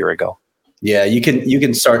did a year ago. Yeah, you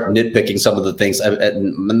can start nitpicking some of the things.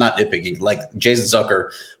 Not nitpicking, like Jason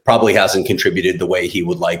Zucker probably hasn't contributed the way he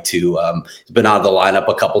would like to. He's been out of the lineup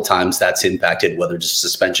a couple times. That's impacted, whether it's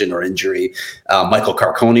suspension or injury. Michael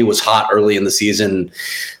Carcone was hot early in the season,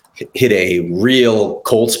 hit a real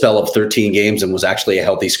cold spell of 13 games and was actually a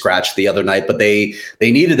healthy scratch the other night. But they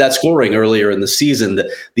needed that scoring earlier in the season.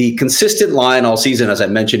 The consistent line all season, as I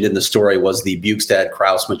mentioned in the story, was the Bukestad,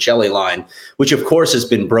 Krause, Michelli line, which of course has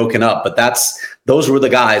been broken up. But those were the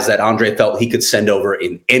guys that Andre felt he could send over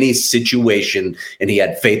in any situation, and he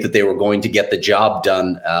had faith that they were going to get the job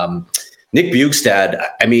done. Nick Bukestad,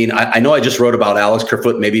 I mean, I know I just wrote about Alex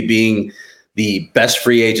Kerfoot maybe being the best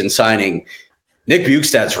free agent signing. Nick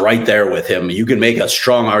Bukestad's right there with him. You can make a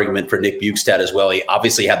strong argument for Nick Bukestad as well. He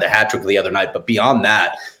obviously had the hat trick the other night, but beyond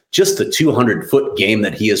that, just the 200-foot game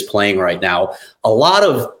that he is playing right now. A lot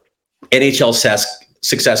of NHL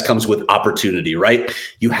success comes with opportunity, right?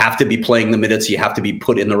 You have to be playing the minutes. You have to be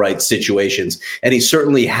put in the right situations. And he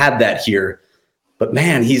certainly had that here. But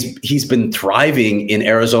man, he's been thriving in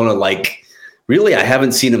Arizona like really, I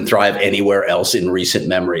haven't seen him thrive anywhere else in recent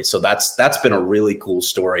memory. So that's been a really cool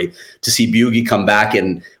story to see Bugie come back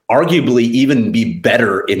and arguably even be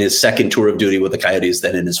better in his second tour of duty with the Coyotes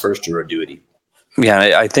than in his first tour of duty.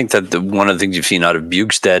 Yeah, I think that one of the things you've seen out of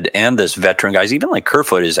Bukestad and this veteran guys, even like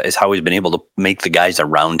Kerfoot, is how he's been able to make the guys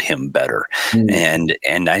around him better. And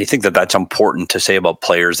I think that that's important to say about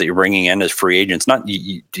players that you're bringing in as free agents. Not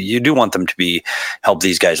you do want them to help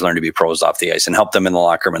these guys learn to be pros off the ice and help them in the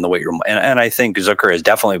locker room and the weight room. And I think Zucker has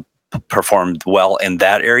definitely performed well in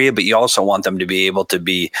that area, but you also want them to be able to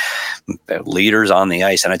be leaders on the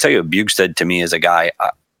ice. And I tell you, Bukestad to me is a guy.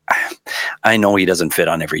 I know he doesn't fit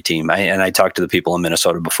on every team. I talked to the people in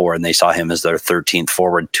Minnesota before, and they saw him as their 13th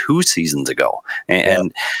forward 2 seasons ago.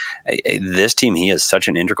 And this team, he is such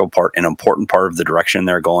an integral part, an important part of the direction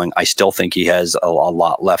they're going. I still think he has a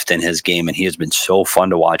lot left in his game, and he has been so fun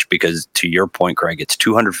to watch because, to your point, Craig, it's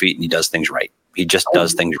 200 feet and he does things right. He just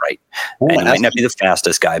does things right. And he might not be the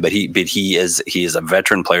fastest guy, but he is a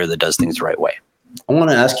veteran player that does things the right way. I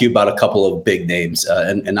want to ask you about a couple of big names.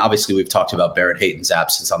 And obviously, we've talked about Barrett Hayton's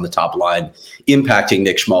absence on the top line, impacting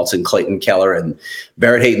Nick Schmaltz and Clayton Keller. And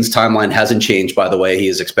Barrett Hayton's timeline hasn't changed, by the way. He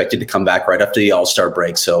is expected to come back right after the All-Star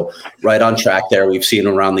break. So right on track there. We've seen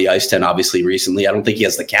him around the ice tent, obviously, recently. I don't think he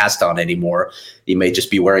has the cast on anymore. He may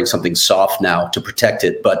just be wearing something soft now to protect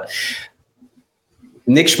it. But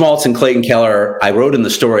Nick Schmaltz and Clayton Keller, I wrote in the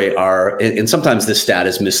story, are, and sometimes this stat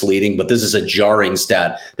is misleading, but this is a jarring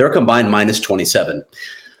stat. They're combined minus 27.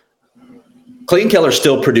 Clayton Keller's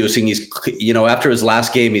still producing. He's, after his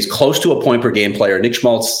last game, he's close to a point per game player. Nick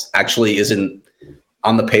Schmaltz actually isn't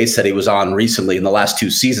on the pace that he was on recently in the last 2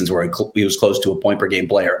 seasons where he was close to a point per game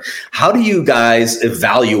player. How do you guys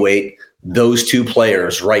evaluate those 2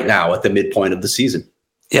 players right now at the midpoint of the season?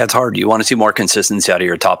 Yeah, it's hard. You want to see more consistency out of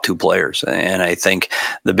your top 2 players. And I think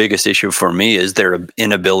the biggest issue for me is their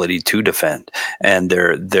inability to defend and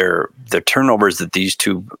their turnovers that these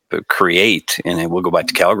 2 create. And we'll go back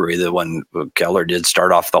to Calgary, the one Keller did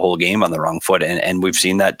start off the whole game on the wrong foot. And we've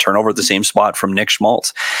seen that turnover at the same spot from Nick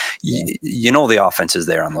Schmaltz. You know, the offense is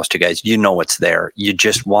there on those 2 guys. You know, it's there. You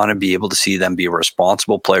just want to be able to see them be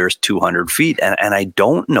responsible players 200 feet. And I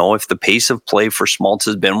don't know if the pace of play for Schmaltz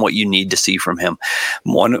has been what you need to see from him.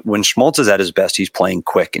 When Schmaltz is at his best, he's playing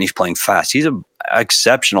quick and he's playing fast. He's an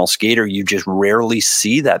exceptional skater. You just rarely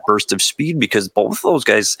see that burst of speed because both of those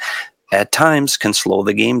guys at times can slow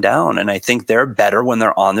the game down. And I think they're better when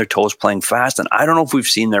they're on their toes playing fast. And I don't know if we've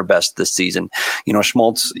seen their best this season.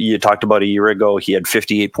 Schmaltz, you talked about a year ago, he had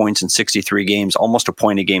 58 points in 63 games, almost a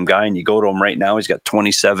point a game guy. And you go to him right now, he's got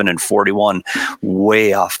 27 and 41,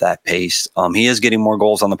 way off that pace. He is getting more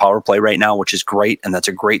goals on the power play right now, which is great. And that's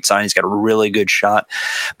a great sign. He's got a really good shot.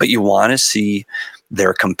 But you want to see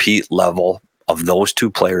their compete level of those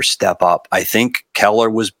 2 players step up. I think Keller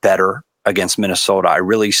was better against Minnesota. I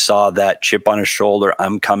really saw that chip on his shoulder,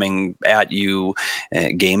 I'm coming at you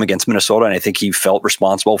game against Minnesota. And I think he felt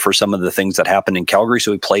responsible for some of the things that happened in Calgary.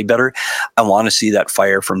 So he played better. I want to see that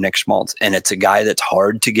fire from Nick Schmaltz. And it's a guy that's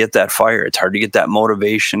hard to get that fire. It's hard to get that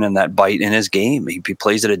motivation and that bite in his game. He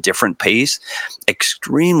plays at a different pace,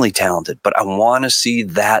 extremely talented, but I want to see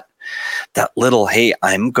that little, hey,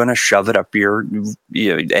 I'm going to shove it up your,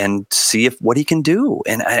 and see what he can do.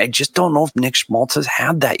 And I just don't know if Nick Schmaltz has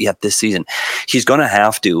had that yet this season. He's going to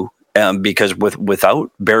have to, because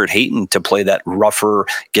without Barrett Hayton to play that rougher,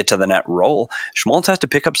 get to the net role, Schmaltz has to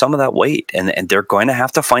pick up some of that weight, and they're going to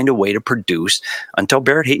have to find a way to produce until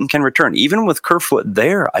Barrett Hayton can return. Even with Kerfoot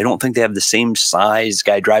there, I don't think they have the same size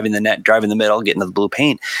guy driving the net, driving the middle, getting to the blue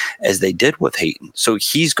paint as they did with Hayton. So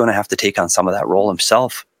he's going to have to take on some of that role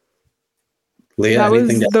himself. Leah, that was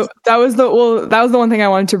anything else? that was the one thing I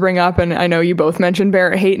wanted to bring up, and I know you both mentioned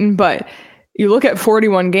Barrett Hayton, but you look at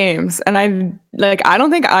 41 games, and I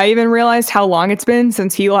don't think I even realized how long it's been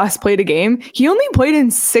since he last played a game. He only played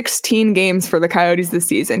in 16 games for the Coyotes this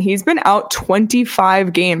season. He's been out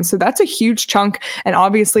 25 games, so that's a huge chunk, and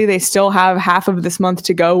obviously they still have half of this month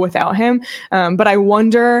to go without him. But I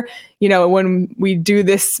wonder, when we do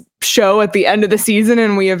this show at the end of the season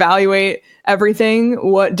and we evaluate everything,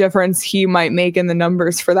 what difference he might make in the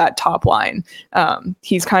numbers for that top line.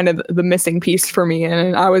 He's kind of the missing piece for me,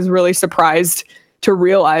 and I was really surprised to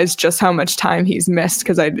realize just how much time he's missed,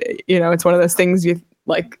 because it's one of those things you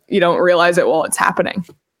don't realize it while it's happening.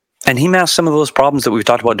 And he masked some of those problems that we've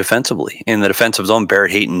talked about defensively. In the defensive zone,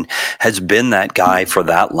 Barrett Hayton has been that guy for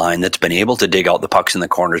that line that's been able to dig out the pucks in the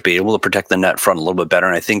corners, be able to protect the net front a little bit better.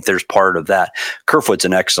 And I think there's part of that. Kerfoot's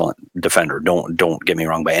an excellent defender. Don't get me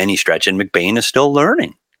wrong by any stretch. And McBain is still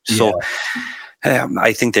learning. So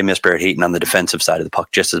I think they miss Barrett Hayton on the defensive side of the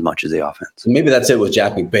puck just as much as the offense. Maybe that's it with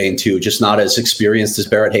Jack McBain too. Just not as experienced as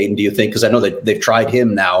Barrett Hayton, do you think? Because I know that they've tried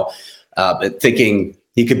him now, thinking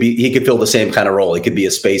he could fill the same kind of role. He could be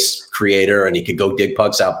a space creator and he could go dig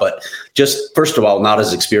pucks out. But just first of all, not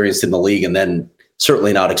as experienced in the league, and then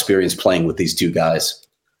certainly not experienced playing with these two guys.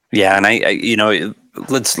 Yeah, and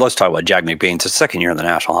let's talk about Jack McBain. It's his second year in the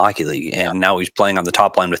National Hockey League, and now he's playing on the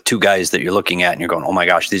top line with two guys that you're looking at and you're going, oh my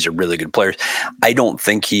gosh, these are really good players. I don't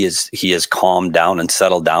think he has calmed down and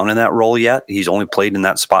settled down in that role yet. He's only played in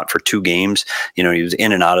that spot for 2 games. He was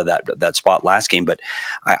in and out of that spot last game, but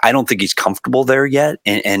I don't think he's comfortable there yet.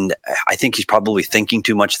 And I think he's probably thinking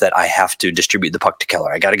too much that I have to distribute the puck to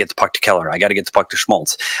Keller. I got to get the puck to Keller. I got to get the puck to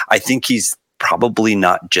Schmaltz. I think he's probably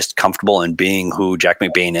not just comfortable in being who Jack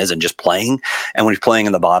McBain is and just playing. And when he's playing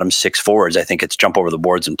in the bottom 6 forwards, I think it's jump over the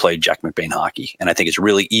boards and play Jack McBain hockey. And I think it's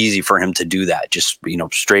really easy for him to do that. Just,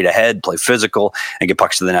 straight ahead, play physical and get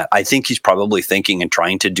pucks to the net. I think he's probably thinking and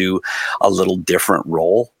trying to do a little different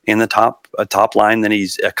role in the top line than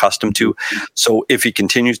he's accustomed to. So if he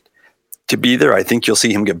continues to be there, I think you'll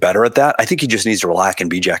see him get better at that. I think he just needs to relax and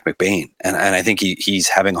be Jack McBain. And I think he's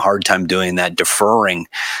having a hard time doing that, deferring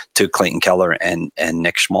to Clayton Keller and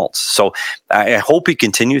Nick Schmaltz. So I hope he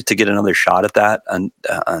continues to get another shot at that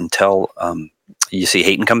until you see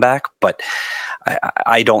Hayton come back. But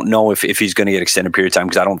I don't know if he's going to get extended period of time,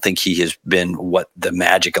 because I don't think he has been what the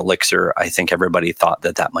magic elixir I think everybody thought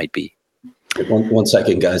that might be. One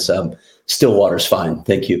second, guys. Stillwater's fine.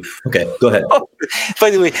 Thank you. Okay, go ahead. Oh,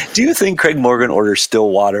 by the way, do you think Craig Morgan orders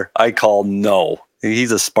Stillwater? I call no.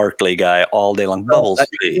 He's a sparkly guy all day long. Bubbles.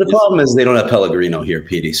 The problem is they don't have Pellegrino here,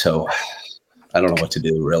 Petey. So I don't know what to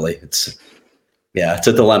do, really. It's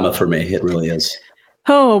a dilemma for me. It really is.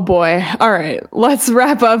 Oh boy. All right. Let's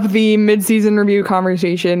wrap up the midseason review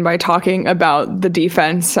conversation by talking about the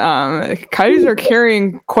defense. Coyotes are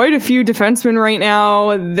carrying quite a few defensemen right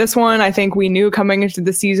now. This one, I think we knew coming into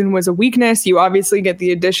the season was a weakness. You obviously get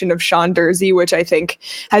the addition of Sean Durzi, which I think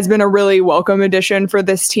has been a really welcome addition for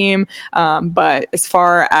this team. But as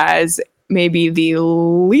far as maybe the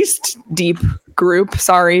least deep group,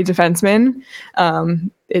 defensemen,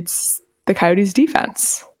 it's the Coyotes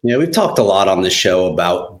defense. Yeah, we've talked a lot on this show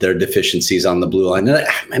about their deficiencies on the blue line.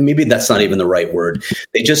 And maybe that's not even the right word.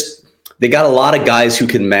 They got a lot of guys who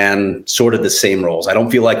can man sort of the same roles. I don't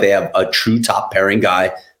feel like they have a true top pairing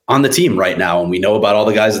guy on the team right now. And we know about all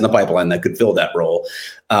the guys in the pipeline that could fill that role.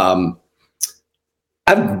 By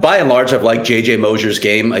and large, I've liked JJ Mosier's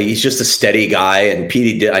game. He's just a steady guy. And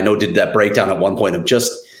Petey did that breakdown at one point of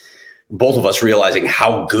just both of us realizing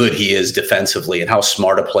how good he is defensively and how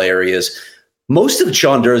smart a player he is. Most of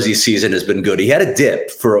Sean Durzi's season has been good. He had a dip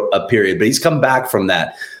for a period, but he's come back from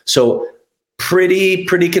that. So pretty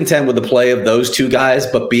content with the play of those two guys.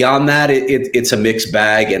 But beyond that, it's a mixed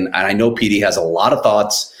bag. And I know Petey has a lot of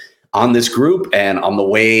thoughts on this group and on the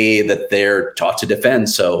way that they're taught to defend.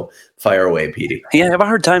 So fire away, Petey. Yeah, I have a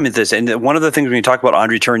hard time with this. And one of the things when you talk about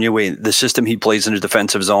Andre Tournier, the system he plays in his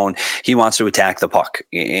defensive zone, he wants to attack the puck.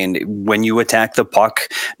 And when you attack the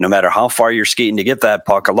puck, no matter how far you're skating to get that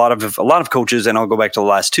puck, a lot of coaches, and I'll go back to the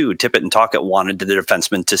last two, Tippett and Tocchet wanted the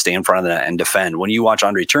defenseman to stay in front of the net and defend. When you watch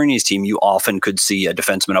Andre Tournier's team, you often could see a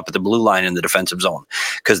defenseman up at the blue line in the defensive zone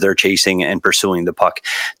because they're chasing and pursuing the puck.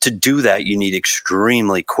 To do that, you need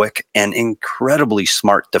extremely quick and incredibly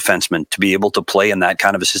smart defensemen to be able to play in that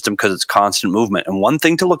kind of a system, because it's constant movement. And one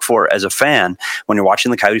thing to look for as a fan when you're watching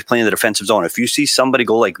the Coyotes play in the defensive zone, if you see somebody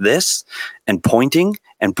go like this and pointing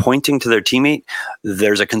to their teammate,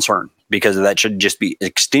 there's a concern, because that should just be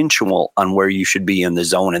extinctional on where you should be in the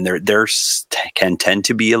zone. And there can tend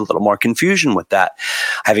to be a little more confusion with that.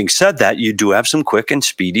 Having said that, you do have some quick and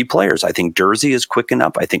speedy players. I think Dursey is quick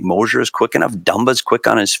enough. I think Mosier is quick enough. Dumba's quick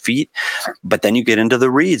on his feet. But then you get into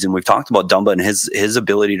the reads, and we've talked about Dumba, and his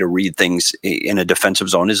ability to read things in a defensive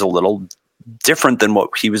zone is a little different than what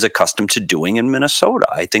he was accustomed to doing in Minnesota.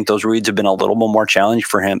 I think those reads have been a little more challenging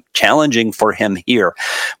for him here.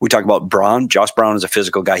 We talk about Braun. Josh Brown is a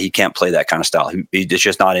physical guy. He can't play that kind of style. It's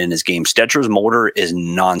just not in his game. Stetcher's motor is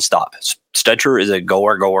nonstop. Stetcher is a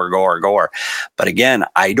goer. But again,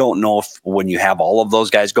 I don't know if when you have all of those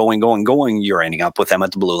guys going, you're ending up with them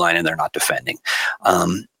at the blue line and they're not defending.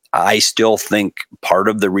 I still think part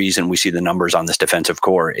of the reason we see the numbers on this defensive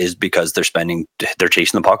core is because they're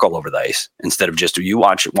chasing the puck all over the ice, instead of just, you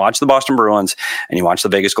watch the Boston Bruins and you watch the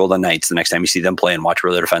Vegas Golden Knights the next time you see them play, and watch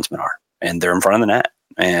where their defensemen are, and they're in front of the net.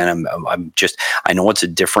 And I know it's a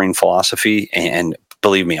differing philosophy, and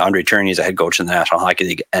believe me, Andre Tourigny is a head coach in the National Hockey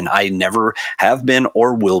League, and I never have been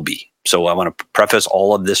or will be. So I want to preface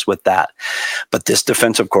all of this with that. But this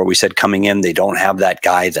defensive core, we said coming in, they don't have that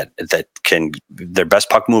guy that can. Their best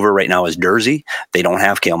puck mover right now is Dursey. They don't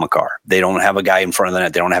have Cale Makar. They don't have a guy in front of the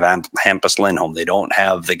net. They don't have Hampus Lindholm. They don't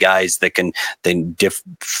have the guys that can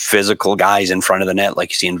physical guys in front of the net like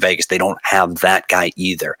you see in Vegas. They don't have that guy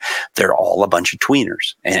either. They're all a bunch of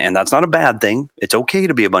tweeners, and that's not a bad thing. It's okay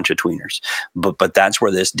to be a bunch of tweeners, but that's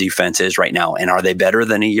where this defense is right now. And are they better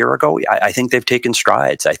than a year ago? I think they've taken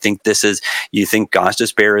strides. I think you think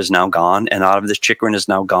Gostisbehere is now gone, and out of this, Chychrun is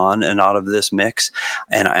now gone, and out of this mix,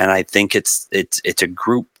 and I think it's a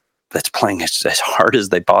group that's playing as hard as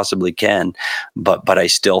they possibly can, but I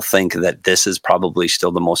still think that this is probably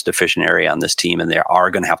still the most efficient area on this team, and they are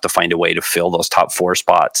going to have to find a way to fill those top 4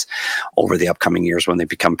 spots over the upcoming years when they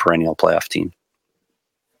become perennial playoff team.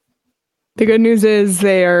 The good news is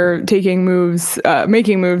they are making moves.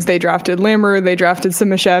 They drafted Lammer, they drafted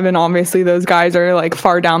Simashev, and obviously those guys are like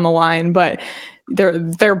far down the line, but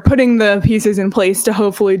they're putting the pieces in place to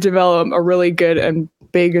hopefully develop a really good and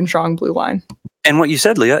big and strong blue line. And what you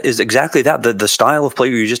said, Leah, is exactly that. The style of play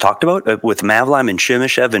you just talked about with Mavlam and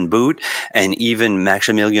Simashev and Boot, and even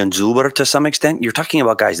Maximilian Zuber to some extent, you're talking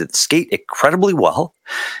about guys that skate incredibly well.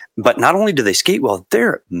 But not only do they skate well,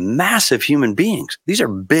 they're massive human beings. These are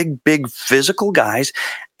big physical guys,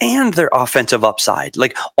 and their offensive upside.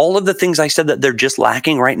 Like all of the things I said that they're just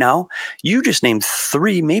lacking right now, you just named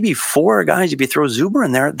 3, maybe 4 guys, if you throw Zuber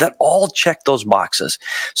in there, that all check those boxes.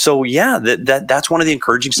 So yeah, that's one of the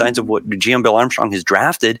encouraging signs of what GM Bill Armstrong has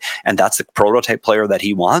drafted, and that's the prototype player that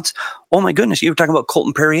he wants. Oh my goodness, you were talking about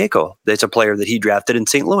Colton Parayko. That's a player that he drafted in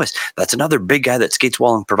St. Louis. That's another big guy that skates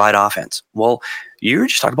well and provide offense. Well, you're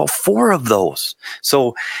just talking about 4 of those.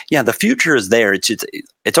 So yeah, the future is there.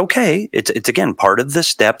 It's okay. It's again part of the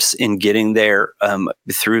steps in getting there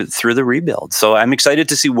through the rebuild. So I'm excited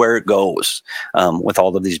to see where it goes with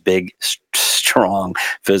all of these big, strong,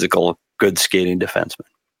 physical, good skating defensemen.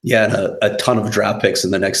 Yeah, and a ton of draft picks in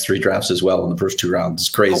the next 3 drafts as well in the first 2 rounds. It's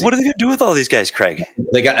crazy. What are they going to do with all these guys, Craig?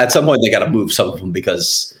 At some point they got to move some of them,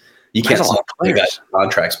 because you can't sign the guys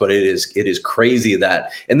contracts. But it is crazy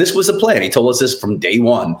that, and this was the plan. He told us this from day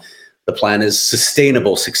one. The plan is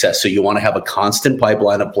sustainable success. So you want to have a constant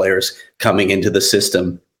pipeline of players coming into the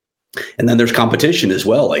system, and then there's competition as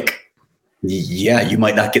well. Like, yeah, you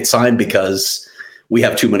might not get signed because we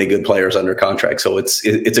have too many good players under contract. So it's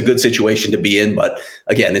a good situation to be in. But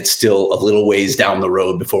again, it's still a little ways down the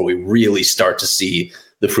road before we really start to see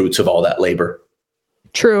the fruits of all that labor.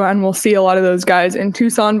 True, and we'll see a lot of those guys in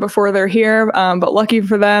Tucson before they're here, but lucky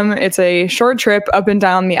for them, it's a short trip up and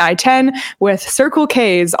down the I-10 with Circle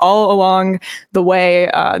K's all along the way.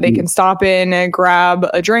 They can stop in, grab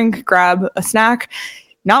a drink, grab a snack,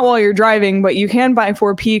 not while you're driving, but you can buy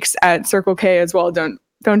 4 Peaks at Circle K as well. Don't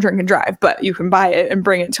drink and drive, but you can buy it and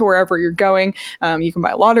bring it to wherever you're going. You can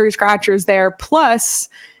buy lottery scratchers there. Plus,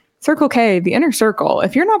 Circle K, the Inner Circle.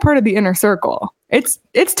 If you're not part of the Inner Circle,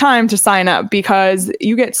 it's time to sign up, because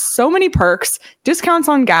you get so many perks, discounts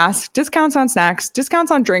on gas, discounts on snacks,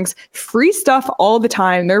 discounts on drinks, free stuff all the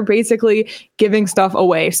time. They're basically giving stuff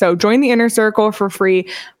away. So join the Inner Circle for free.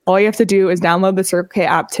 All you have to do is download the Circle K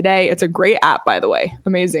app today. It's a great app, by the way.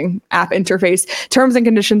 Amazing app interface. Terms and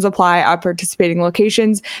conditions apply at participating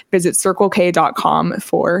locations. Visit circlek.com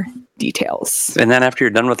for details. And then after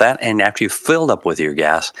you're done with that, and after you've filled up with your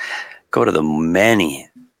gas, go to the many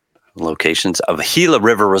locations of Gila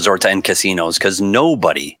River Resorts and Casinos, because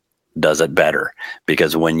nobody does it better.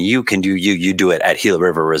 Because when you can do you do it at Gila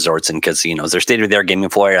River Resorts and Casinos. Their state-of-the-art gaming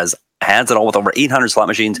floor has has it all with over 800 slot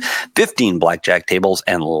machines, 15 blackjack tables,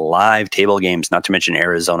 and live table games, not to mention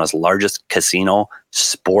Arizona's largest casino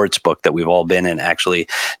sports book that we've all been in, actually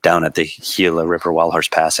down at the Gila River Wild Horse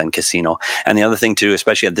Pass and Casino. And the other thing too,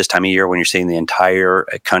 especially at this time of year when you're seeing the entire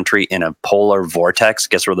country in a polar vortex,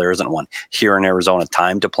 guess where there isn't one? Here in Arizona.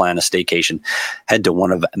 Time to plan a staycation. Head to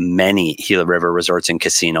one of many Gila River resorts and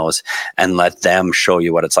casinos and let them show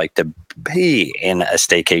you what it's like to be in a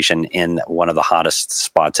staycation in one of the hottest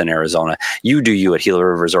spots in Arizona. You do you at Gila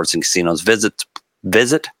River Resorts and Casinos.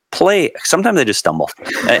 Visit, play. Sometimes I just stumble.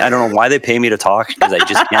 I don't know why they pay me to talk, because I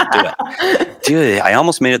just can't do it. Dude, I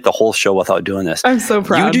almost made it the whole show without doing this. I'm so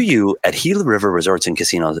proud. You do you at Gila River Resorts and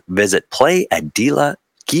Casinos. Visit play at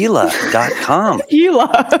Gila.com.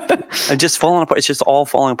 Gila. I'm just falling apart. It's just all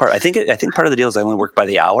falling apart. I think part of the deal is I only work by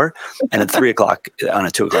the hour, and at 3 o'clock on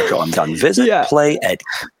a 2 o'clock show, I'm done. Visit play at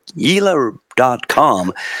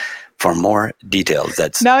Gila.com for more details.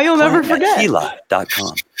 That's now you'll never forget.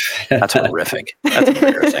 Gila.com. That's horrific. That's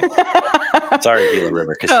embarrassing. Sorry, Gila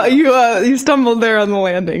River. You stumbled there on the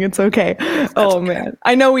landing. It's okay. Man,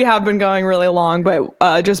 I know we have been going really long,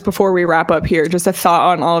 but just before we wrap up here, just a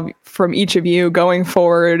thought on from each of you going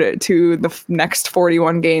forward to the next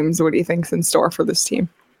 41 games. What do you think's in store for this team?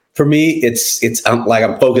 For me, it's like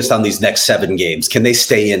I'm focused on these next 7 games. Can they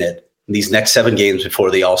stay in it? These next 7 games before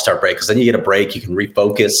the All-Star break, because then you get a break, you can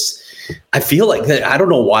refocus. I feel like, I don't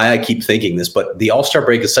know why I keep thinking this, but the All-Star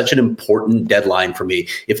break is such an important deadline for me.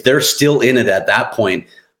 If they're still in it at that point,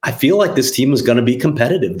 I feel like this team is going to be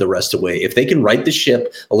competitive the rest of the way. If they can right the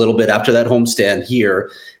ship a little bit after that homestand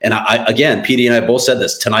here, and again, Petey and I both said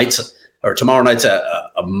this, tomorrow night's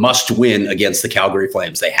a must win against the Calgary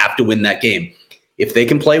Flames. They have to win that game. If they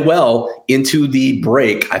can play well into the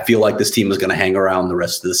break, I feel like this team is going to hang around the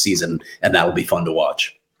rest of the season, and that will be fun to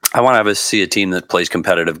watch. I want to see a team that plays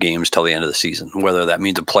competitive games till the end of the season, whether that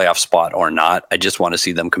means a playoff spot or not. I just want to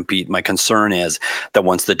see them compete. My concern is that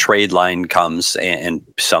once the trade line comes and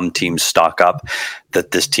some teams stock up,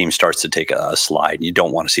 that this team starts to take a slide. You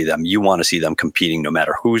don't want to see them. You want to see them competing no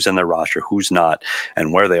matter who's in their roster, who's not,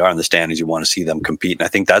 and where they are in the standings. You want to see them compete. And I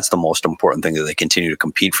think that's the most important thing, that they continue to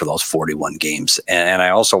compete for those 41 games. And I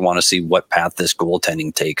also want to see what path this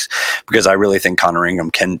goaltending takes, because I really think Connor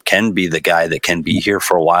Ingram can be the guy that can be here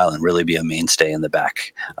for a while and really be a mainstay in the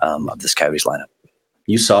back of this Coyotes lineup.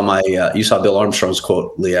 You saw Bill Armstrong's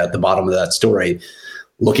quote, Leah, at the bottom of that story,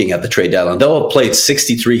 looking at the trade deadline. They'll have played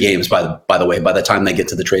 63 games, by the way, by the time they get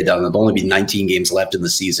to the trade deadline. There'll only be 19 games left in the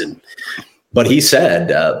season. But he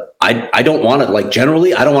said, I don't want to,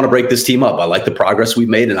 generally, I don't want to break this team up. I like the progress we've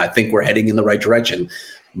made, and I think we're heading in the right direction.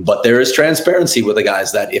 But there is transparency with the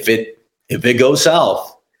guys that if it goes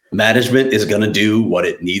south, management is going to do what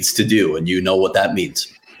it needs to do, and you know what that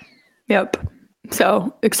means. Yep.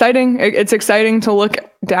 So exciting. It's exciting to look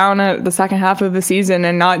down at the second half of the season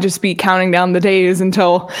and not just be counting down the days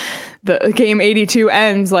until the game 82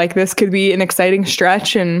 ends. Like, this could be an exciting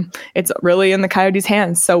stretch, and it's really in the Coyotes'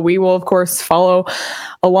 hands. So we will, of course, follow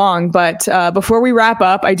along. But before we wrap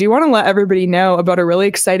up, I do want to let everybody know about a really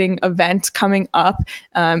exciting event coming up.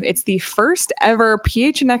 It's the first ever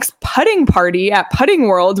PHNX putting party at Putting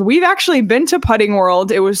World. We've actually been to Putting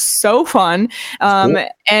World. It was so fun. Cool.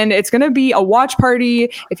 And it's going to be a watch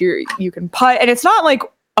party. If you can putt, and it's not like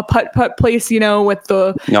a putt place, with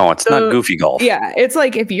the... No, it's not goofy golf. Yeah, it's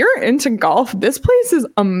like, if you're into golf, this place is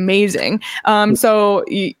amazing. So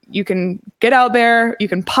you can get out there, you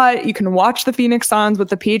can putt, you can watch the Phoenix Suns with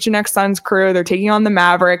the PHNX Suns crew. They're taking on the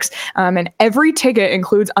Mavericks. And every ticket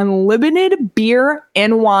includes unlimited beer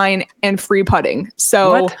and wine and free putting.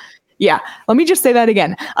 So... What? Yeah, let me just say that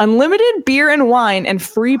again. Unlimited beer and wine and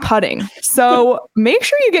free putting. So make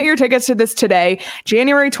sure you get your tickets to this today,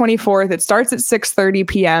 January 24th. It starts at 6:30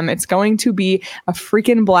 p.m. It's going to be a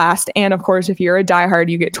freaking blast. And of course, if you're a diehard,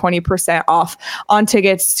 you get 20% off on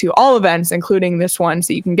tickets to all events, including this one.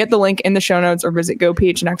 So you can get the link in the show notes or visit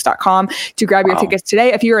gophnx.com to grab your tickets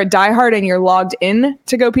today. If you're a diehard and you're logged in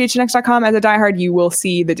to gophnx.com as a diehard, you will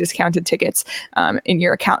see the discounted tickets in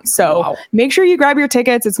your account. So make sure you grab your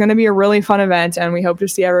tickets. It's going to be a really fun event, and we hope to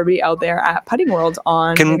see everybody out there at Putting World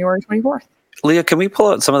on January 24th. Leah, can we pull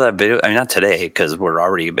out some of that video? I mean, not today, because we're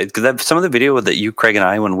already, but some of the video that you, Craig, and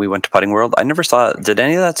I, when we went to Putting World, I never saw it. Did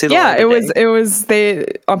any of that see the light of day? It was they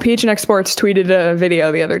on PHNX Sports tweeted a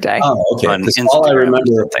video the other day. Oh, okay.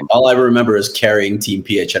 All I remember is carrying Team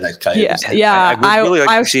PHNX Coyotes. Yeah. I would really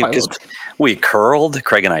like to see it, because we curled.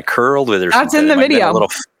 Craig and I curled. That's in the video.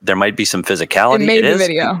 There might be some physicality. It made the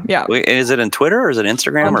video. Yeah. Is it on Twitter, or is it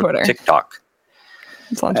Instagram, or Twitter. TikTok?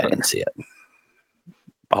 It's on Twitter. I didn't see it.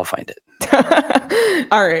 I'll find it.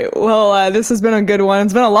 All right. Well, this has been a good one.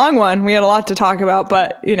 It's been a long one. We had a lot to talk about,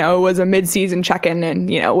 but it was a mid-season check-in, and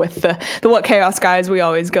with the What Chaos guys, we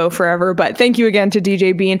always go forever. But thank you again to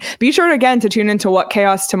DJ Bean. Be sure again to tune into What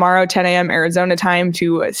Chaos tomorrow, 10 a.m. Arizona time,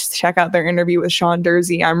 to check out their interview with Sean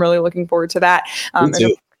Dursey. I'm really looking forward to that. Me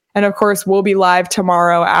too. And of course, we'll be live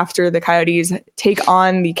tomorrow after the Coyotes take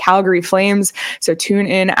on the Calgary Flames. So tune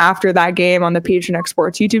in after that game on the PHNX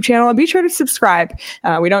Sports YouTube channel, and be sure to subscribe.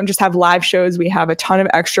 We don't just have live shows. We have a ton of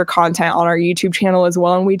extra content on our YouTube channel as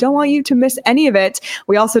well, and we don't want you to miss any of it.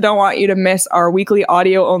 We also don't want you to miss our weekly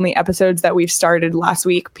audio-only episodes that we've started last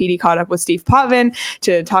week. PD caught up with Steve Potvin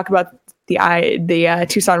to talk about the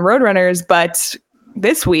Tucson Roadrunners, but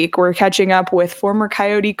this week, we're catching up with former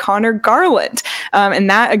Coyote Connor Garland. And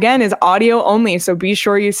that, again, is audio only. So be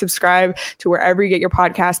sure you subscribe to wherever you get your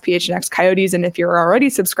podcast, PHNX Coyotes. And if you're already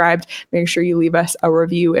subscribed, make sure you leave us a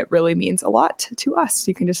review. It really means a lot to us.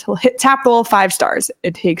 You can just tap the little 5 stars.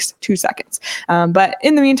 It takes 2 seconds. But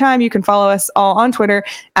in the meantime, you can follow us all on Twitter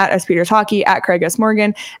at SPetersHockey, at Craig S.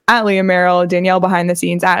 Morgan, at Leah Merrill, Danielle behind the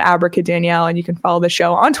scenes, at Abracadanielle. And you can follow the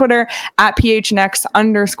show on Twitter at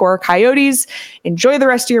PHNX_Coyotes. Enjoy the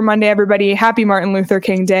rest of your Monday, everybody. Happy Martin Luther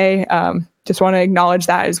King Day. Just want to acknowledge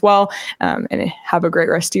that as well. And have a great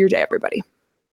rest of your day, everybody.